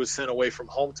 Mordo was sent away from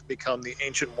home to become the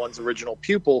Ancient One's original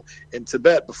pupil in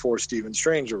Tibet before Stephen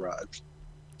Strange arrived.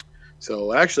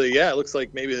 So actually, yeah, it looks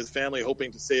like maybe his family,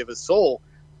 hoping to save his soul,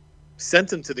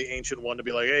 sent him to the Ancient One to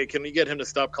be like, hey, can we get him to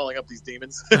stop calling up these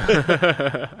demons?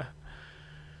 Yeah,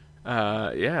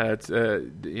 it's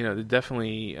you know,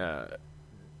 definitely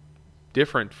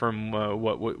different from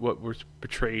what was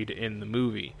portrayed in the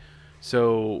movie.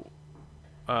 So,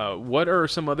 what are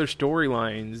some other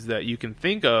storylines that you can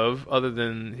think of other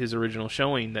than his original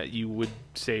showing that you would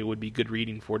say would be good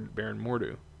reading for Baron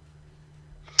Mordo?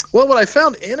 Well, what I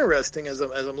found interesting as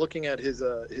I'm looking at his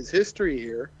history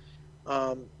here.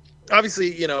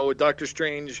 Obviously, you know, with Doctor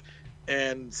Strange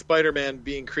and Spider-Man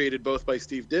being created both by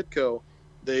Steve Ditko,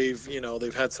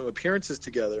 they've had some appearances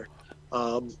together.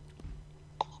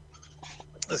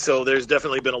 So there's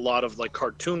definitely been a lot of like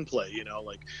cartoon play, you know,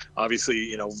 like obviously,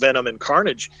 you know, Venom and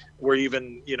Carnage were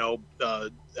even, you know,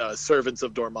 servants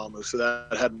of Dormammu. So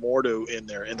that had Mordo in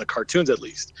there in the cartoons, at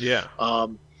least. Yeah.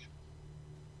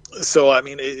 So, I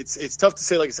mean, it's tough to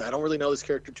say. Like I said, I don't really know this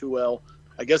character too well.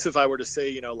 I guess if I were to say,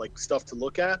 you know, like stuff to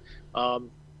look at,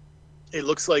 it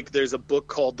looks like there's a book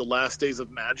called The Last Days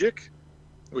of Magic,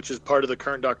 which is part of the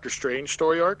current Doctor Strange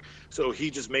story arc. So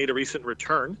he just made a recent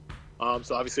return.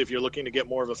 So obviously, if you're looking to get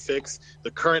more of a fix,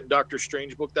 the current Doctor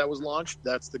Strange book that was launched,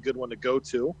 that's the good one to go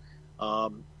to. I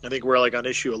think we're like on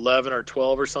issue 11 or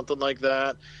 12 or something like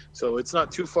that. So it's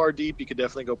not too far deep. You could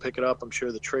definitely go pick it up. I'm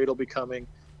sure the trade will be coming.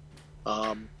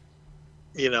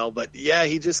 You know, but yeah,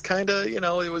 he just kind of, you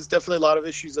know, it was definitely a lot of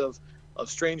issues of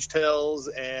Strange Tales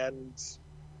and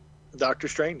Doctor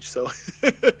Strange. So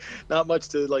not much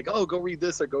to like, oh, go read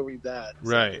this or go read that.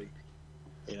 Right.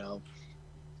 You know.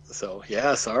 So,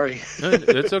 yeah, sorry.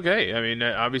 It's okay. I mean,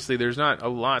 obviously, there's not a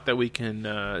lot that we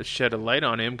can shed a light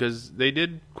on him because they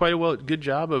did quite a good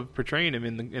job of portraying him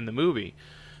in the movie.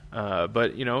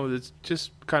 But, you know, it's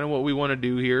just kind of what we want to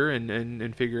do here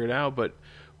and figure it out. But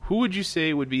who would you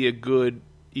say would be a good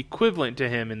equivalent to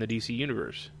him in the DC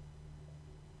universe?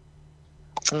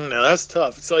 No, that's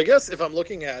tough. So I guess if I'm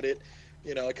looking at it,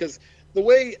 you know, because the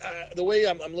way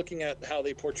I'm looking at how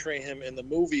they portray him in the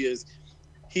movie is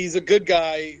he's a good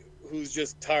guy who's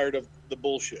just tired of the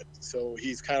bullshit, so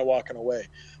he's kind of walking away.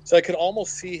 So I could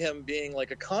almost see him being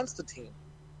like a Constantine,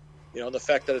 the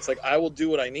fact that it's like, I will do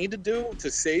what I need to do to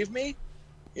save me.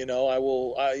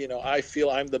 I feel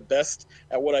I'm the best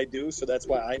at what I do, so that's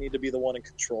why I need to be the one in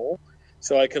control.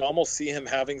 So I could almost see him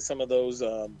having some of those,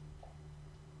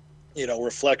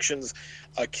 reflections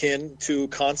akin to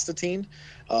Constantine.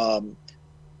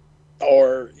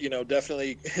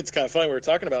 Definitely, it's kind of funny. We were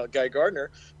talking about Guy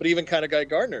Gardner, but even kind of Guy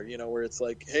Gardner, where it's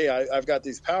like, hey, I've got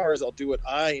these powers. I'll do what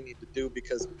I need to do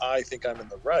because I think I'm in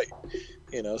the right.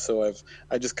 So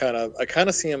I kind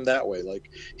of see him that way. Like,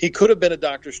 he could have been a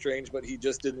Doctor Strange, but he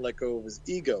just didn't let go of his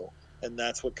ego. And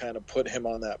that's what kind of put him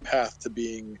on that path to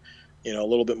being, a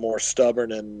little bit more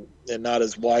stubborn and not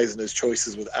as wise in his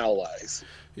choices with allies.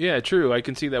 Yeah, true. I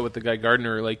can see that with the Guy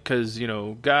Gardner, because,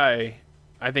 Guy,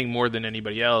 I think more than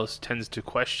anybody else, tends to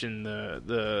question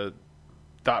the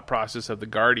thought process of the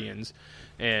Guardians,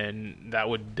 and that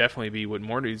would definitely be what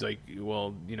Morty's like.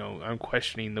 Well, I'm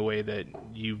questioning the way that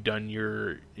you've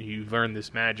learned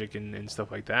this magic and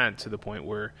stuff like that, to the point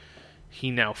where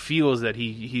he now feels that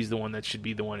he's the one that should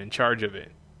be the one in charge of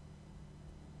it.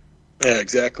 Yeah,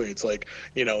 exactly. It's like,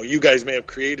 you guys may have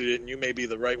created it and you may be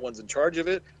the right ones in charge of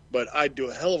it, but I'd do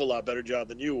a hell of a lot better job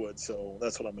than you would, so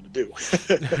that's what I'm going to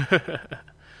do.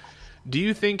 Do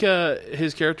you think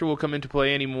his character will come into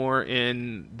play anymore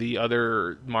in the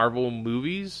other Marvel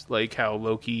movies, like how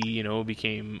Loki,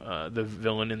 became the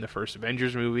villain in the first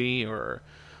Avengers movie, or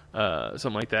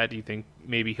something like that? Do you think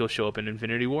maybe he'll show up in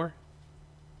Infinity War?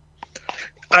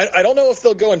 I don't know if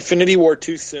they'll go Infinity War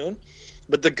too soon,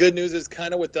 but the good news is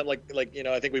kind of with them, like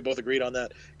I think we both agreed on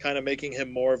that, kind of making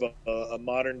him more of a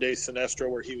modern day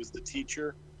Sinestro, where he was the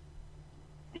teacher.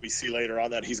 We see later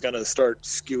on that he's going to start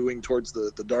skewing towards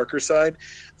the darker side.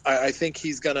 I think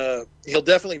he'll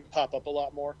definitely pop up a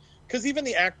lot more, because even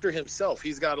the actor himself,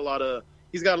 he's got a lot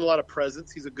of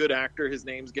presence. He's a good actor. His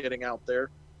name's getting out there.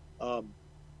 So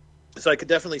I could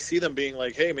definitely see them being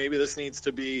like, hey, maybe this needs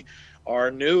to be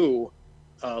our new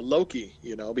Loki,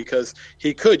 because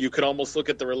you could almost look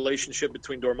at the relationship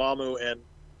between Dormammu and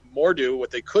Mordo,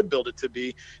 what they could build it to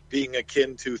be, being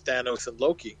akin to Thanos and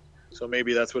Loki. So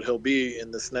maybe that's what he'll be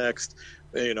in this next,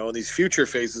 in these future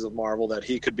phases of Marvel, that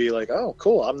he could be like, oh,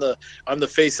 cool, I'm the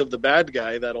face of the bad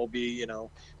guy. That'll be,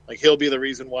 like, he'll be the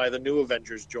reason why the new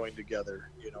Avengers join together,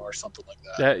 or something like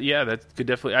that. That could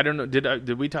definitely. I don't know.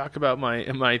 Did we talk about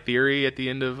my theory at the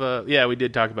end of? Yeah, we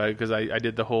did talk about it, because I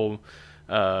did the whole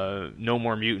no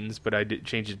more mutants, but I did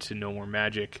change it to no more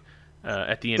magic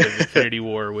at the end of Infinity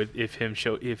War, with if him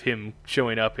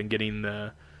showing up and getting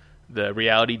the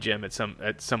reality gem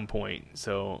at some point.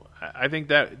 So I think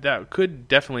that could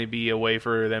definitely be a way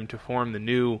for them to form the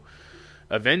new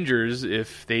Avengers,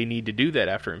 if they need to do that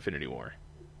after Infinity War.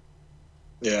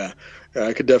 Yeah,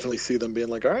 I could definitely see them being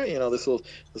like, all right, this will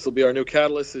be our new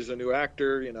catalyst. There's a new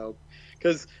actor,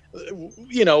 because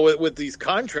with these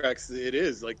contracts, it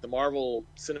is like the Marvel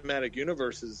Cinematic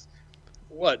Universe is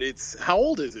how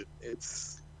old is it?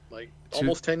 It's like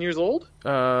almost 10 years old?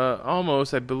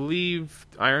 Almost. I believe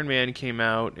Iron Man came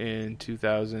out in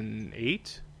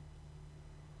 2008.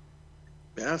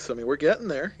 Yeah, so we're getting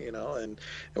there, and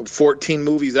 14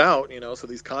 movies out, so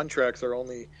these contracts are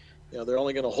only, they're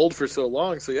only going to hold for so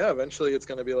long. So yeah, eventually it's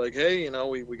going to be like, hey,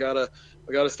 we gotta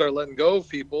start letting go of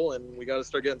people, and we gotta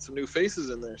start getting some new faces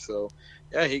in there. So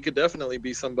yeah, he could definitely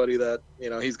be somebody that,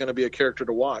 he's going to be a character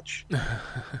to watch.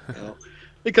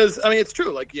 Because, it's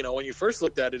true. Like, when you first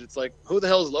looked at it, it's like, who the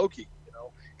hell is Loki?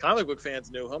 Comic book fans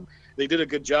knew him. They did a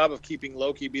good job of keeping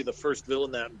Loki be the first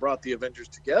villain that brought the Avengers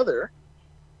together.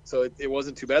 So it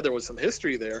wasn't too bad. There was some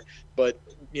history there. But,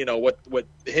 what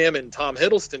him and Tom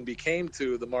Hiddleston became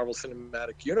to the Marvel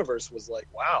Cinematic Universe was like,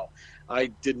 wow, I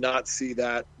did not see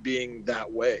that being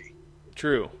that way.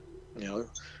 True.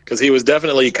 Because he was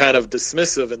definitely kind of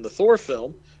dismissive in the Thor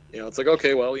film. It's like,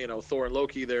 okay, well, Thor and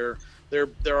Loki, they're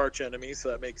arch enemies, so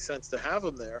that makes sense to have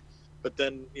him there. But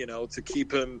then, to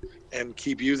keep him and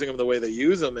keep using him the way they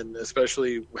use him, and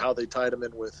especially how they tied him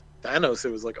in with Thanos, it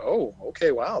was like, oh,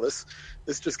 okay, wow, this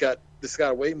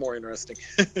got way more interesting.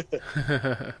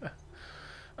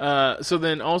 So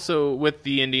then also with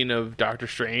the ending of Doctor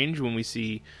Strange, when we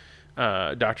see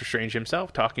Doctor Strange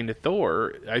himself talking to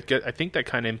Thor, I think that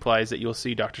kind of implies that you'll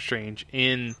see Doctor Strange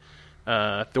in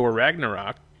Thor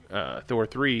Ragnarok, Thor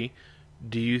 3.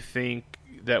 Do you think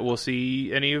that we'll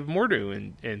see any of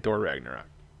Mordo in Thor Ragnarok?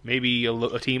 Maybe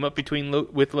a team up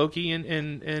with Loki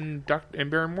and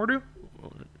Baron Mordo,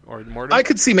 or Mordo? I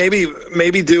could see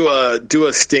maybe do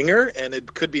a stinger, and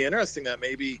it could be interesting that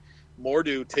maybe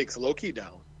Mordo takes Loki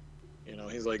down.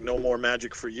 He's like, no more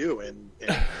magic for you, and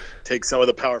take some of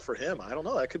the power for him. I don't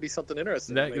know. That could be something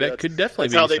interesting. That could definitely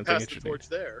be how they something pass interesting. the torch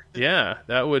there. Yeah,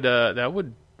 that would.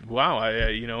 Wow,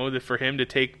 for him to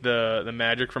take the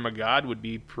magic from a god would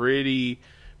be pretty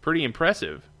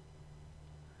impressive.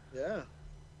 Yeah.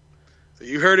 So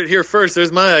you heard it here first.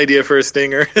 There's my idea for a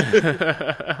stinger.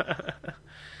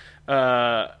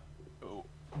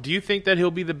 Do you think that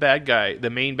he'll be the bad guy, the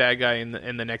main bad guy in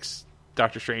the next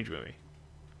Doctor Strange movie?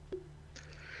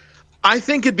 I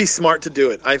think it'd be smart to do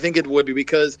it. I think it would be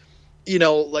because,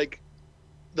 like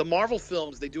the Marvel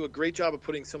films, they do a great job of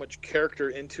putting so much character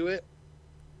into it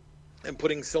and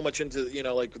putting so much into,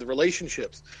 like the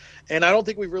relationships. And I don't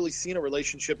think we've really seen a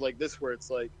relationship like this where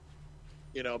it's like,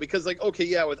 because like, okay,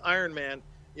 yeah, with Iron Man,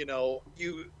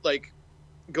 you like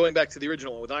going back to the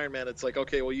original one with Iron Man, it's like,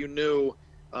 okay, well, you knew,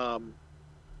 I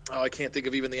can't think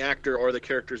of even the actor or the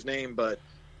character's name, but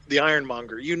the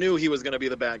Ironmonger, you knew he was going to be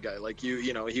the bad guy. Like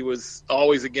he was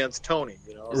always against Tony.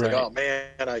 I was like, oh man,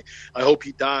 I hope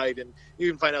he died. And you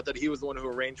even find out that he was the one who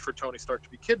arranged for Tony Stark to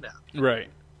be kidnapped. Right.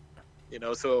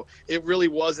 So it really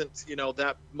wasn't,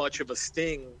 that much of a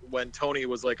sting when Tony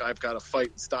was like, I've got to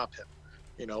fight and stop him.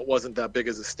 It wasn't that big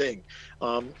as a sting.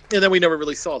 And then we never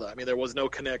really saw that. I mean, there was no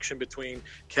connection between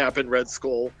Cap and Red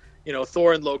Skull.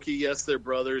 Thor and Loki, yes, they're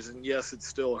brothers, and yes, it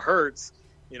still hurts.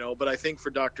 But I think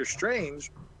for Doctor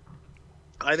Strange,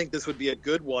 I think this would be a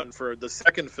good one for the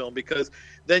second film, because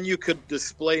then you could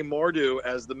display Mordo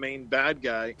as the main bad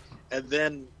guy, and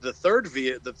then the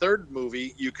third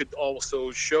movie, you could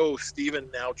also show Steven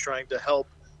now trying to help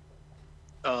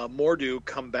Mordo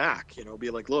come back. Be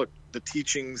like, look, the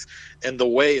teachings and the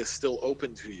way is still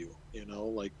open to you.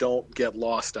 Like, don't get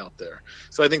lost out there.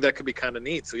 So I think that could be kind of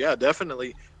neat. So yeah,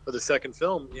 definitely for the second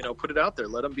film, put it out there.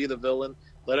 Let him be the villain.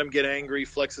 Let him get angry,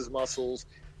 flex his muscles.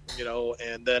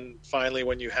 And then finally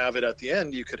when you have it at the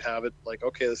end, you could have it like,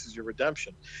 okay, this is your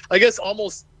redemption. I guess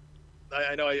almost,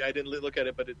 I know I didn't look at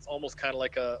it, but it's almost kind of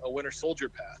like a Winter Soldier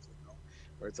path,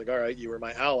 where it's like, all right, you were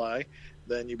my ally,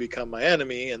 then you become my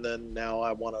enemy, and then now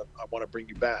I want to bring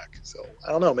you back. So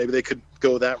I don't know, maybe they could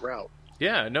go that route.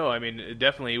 Yeah, no, I mean,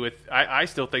 definitely I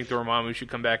still think Dormammu should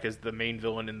come back as the main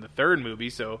villain in the third movie.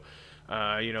 So,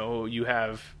 you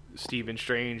have Stephen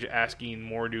Strange asking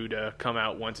Mordo to come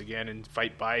out once again and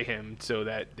fight by him so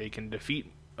that they can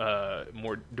defeat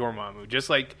Dormammu. Just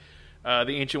like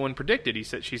the Ancient One predicted.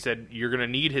 She said, you're going to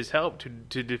need his help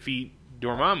to defeat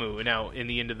Dormammu. And now, in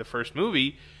the end of the first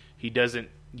movie, he doesn't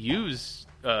use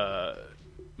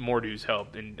Mordu's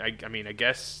help. And I mean, I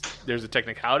guess there's a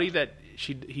technicality that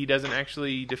he doesn't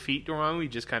actually defeat Dormammu. He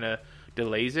just kind of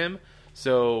delays him.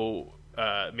 So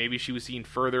maybe she was seen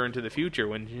further into the future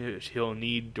when he'll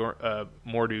need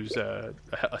Mordu's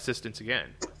assistance again.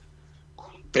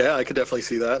 Yeah, I could definitely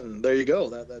see that, and there you go.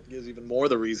 That gives even more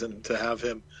the reason to have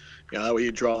him. That way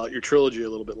you draw out your trilogy a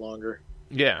little bit longer.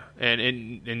 Yeah,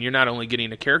 and you're not only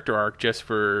getting a character arc just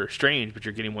for Strange, but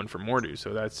you're getting one for Mordu,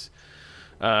 so that's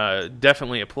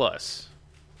definitely a plus.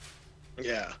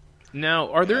 Yeah.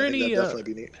 Now, are there any? That'd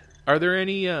definitely be neat. Are there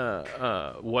any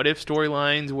what if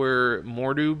storylines where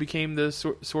Mordu became the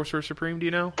Sorcerer Supreme? Do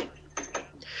you know?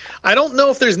 I don't know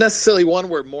if there's necessarily one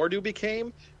where Mordu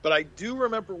became, but I do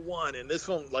remember one, and this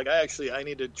one, like I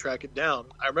need to track it down.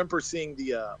 I remember seeing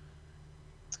the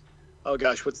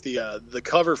what's the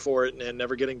cover for it, and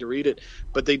never getting to read it.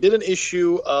 But they did an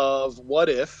issue of What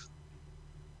If,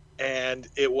 and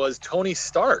it was Tony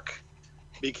Stark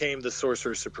became the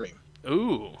Sorcerer Supreme.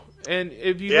 Ooh, and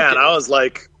if you and I was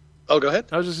like, oh, go ahead.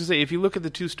 I was just going to say, if you look at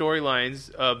the two storylines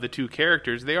of the two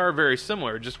characters, they are very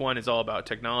similar. Just one is all about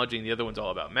technology, and the other one's all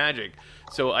about magic.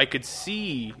 So I could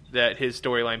see that his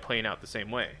storyline playing out the same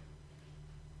way.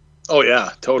 Oh, yeah,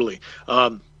 totally.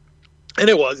 And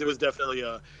it was definitely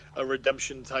a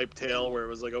redemption type tale where it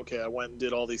was like, okay, I went and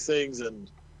did all these things, and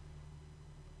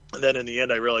then in the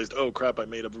end I realized, oh, crap, I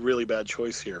made a really bad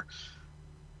choice here.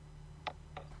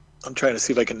 I'm trying to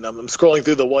see if I can. I'm scrolling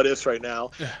through the what ifs right now.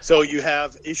 So you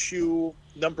have issue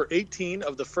number 18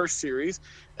 of the first series,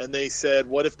 and they said,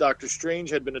 "What if Doctor Strange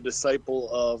had been a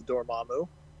disciple of Dormammu?"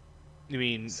 You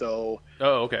mean so?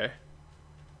 Oh, okay.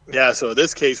 Yeah. So in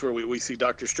this case, where we see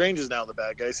Doctor Strange is now the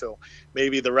bad guy. So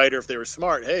maybe the writer, if they were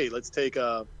smart, hey, let's take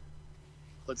Baron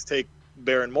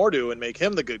Mordo and make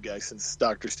him the good guy, since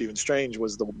Doctor Stephen Strange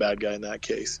was the bad guy in that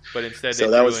case. But instead, they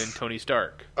threw in Tony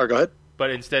Stark. Or go ahead. But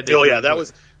instead, that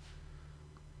was.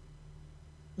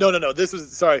 No. This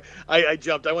was sorry. I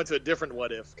jumped. I went to a different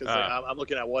what if because I'm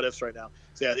looking at what ifs right now.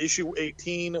 So yeah, issue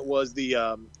 18 was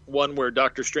the one where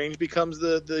Doctor Strange becomes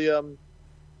the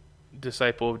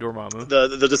Disciple of Dormammu.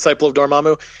 The Disciple of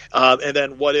Dormammu. And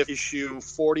then what if issue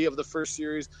 40 of the first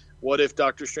series? What if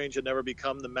Doctor Strange had never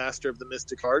become the Master of the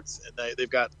Mystic Arts, and they've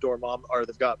got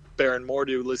they've got Baron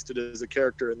Mordo listed as a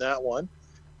character in that one.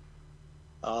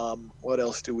 What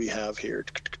else do we have here?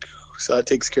 So that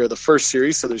takes care of the first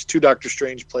series. So there's 2 Doctor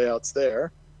Strange playouts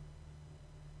there.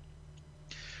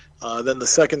 Then the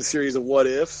second series of What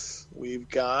Ifs, we've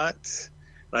got.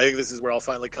 And I think this is where I'll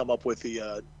finally come up with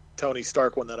the Tony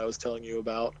Stark one that I was telling you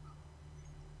about.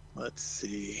 Let's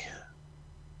see.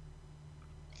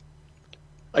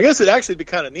 I guess it'd actually be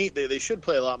kind of neat. They should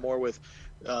play a lot more with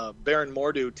Baron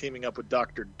Mordo teaming up with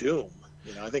Doctor Doom.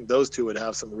 You know, I think those two would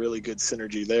have some really good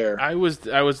synergy there. I was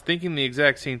thinking the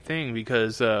exact same thing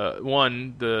because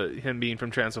one, him being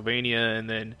from Transylvania, and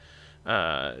then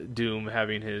Doom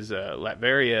having his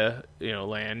Latveria,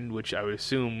 land, which I would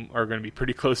assume are going to be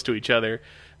pretty close to each other.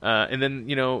 And then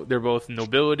they're both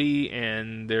nobility,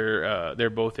 and they're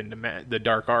both into the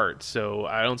dark arts. So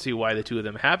I don't see why the two of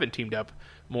them haven't teamed up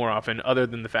more often, other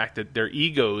than the fact that their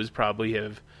egos probably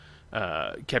have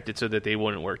kept it so that they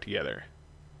wouldn't work together.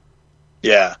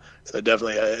 Yeah, so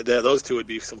definitely those two would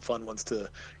be some fun ones to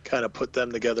kind of put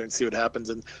them together and see what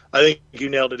happens. And I think you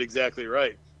nailed it exactly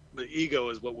right. The ego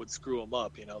is what would screw them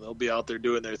up. They'll be out there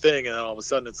doing their thing, and then all of a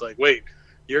sudden it's like, wait,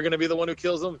 you're going to be the one who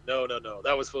kills them? No,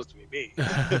 that was supposed to be me.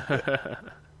 Let's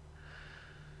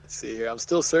see here. I'm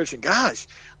still searching. Gosh,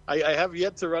 I have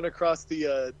yet to run across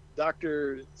the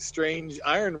Doctor Strange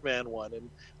Iron Man one, and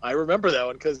I remember that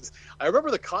one because I remember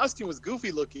the costume was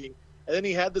goofy looking, and then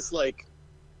he had this like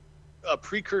a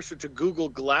precursor to Google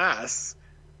Glass,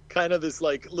 kind of this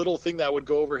like little thing that would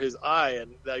go over his eye,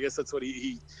 and I guess that's what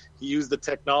he used the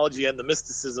technology and the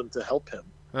mysticism to help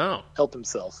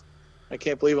himself. I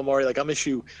can't believe I'm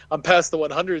past the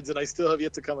 100s and I still have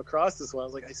yet to come across this one. I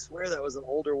was like, I swear that was an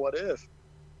older What If.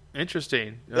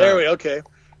 Interesting. There we go. Okay.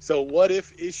 So What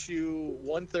If issue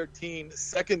 113,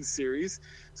 second series.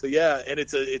 So yeah, and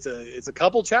it's a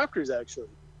couple chapters actually.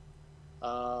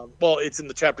 Well, it's in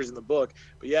the chapters in the book,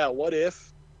 but yeah, what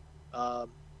if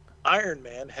Iron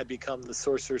Man had become the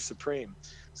Sorcerer Supreme?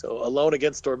 So alone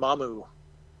against Dormammu.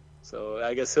 So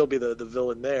I guess he'll be the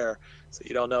villain there. So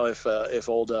you don't know if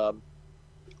old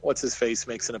what's his face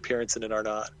makes an appearance in it or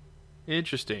not.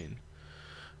 Interesting.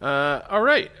 All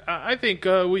right, I think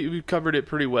we covered it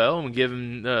pretty well and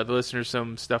given the listeners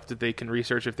some stuff that they can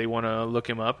research if they want to look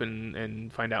him up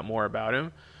and find out more about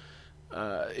him.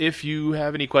 If you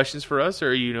have any questions for us,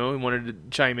 or wanted to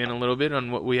chime in a little bit on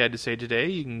what we had to say today,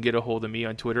 you can get a hold of me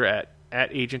on Twitter at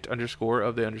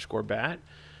agent_of_the_bat.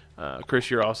 Chris,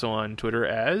 you're also on Twitter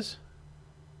as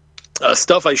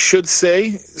stuff I should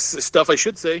say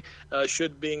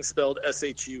should being spelled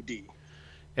SHUD.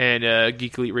 And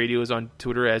Geek Elite Radio is on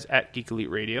Twitter as @Geek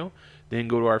Elite Radio. Then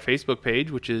go to our Facebook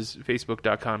page, which is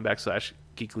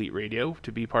facebook.com/Geek Elite Radio,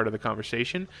 to be part of the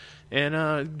conversation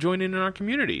and join in our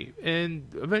community. And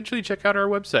eventually check out our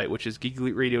website, which is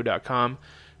geekeliteradio.com,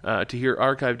 to hear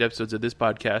archived episodes of this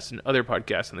podcast and other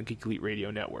podcasts on the Geek Elite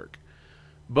Radio Network.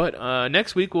 But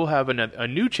next week we'll have a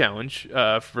new challenge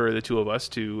for the two of us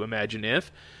to imagine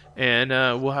if, and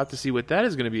we'll have to see what that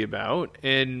is going to be about.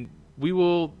 And we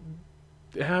will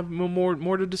have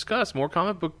more to discuss, more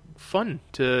comic book fun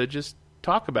to just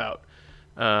talk about.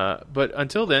 But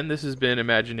until then, this has been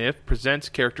Imagine If presents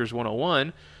Characters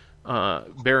 101,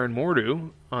 Baron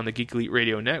Mordo on the Geek Elite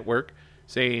Radio Network,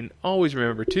 saying always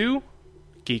remember to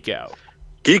geek out.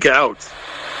 Geek out.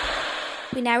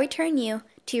 We now return you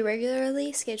to your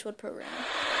regularly scheduled program.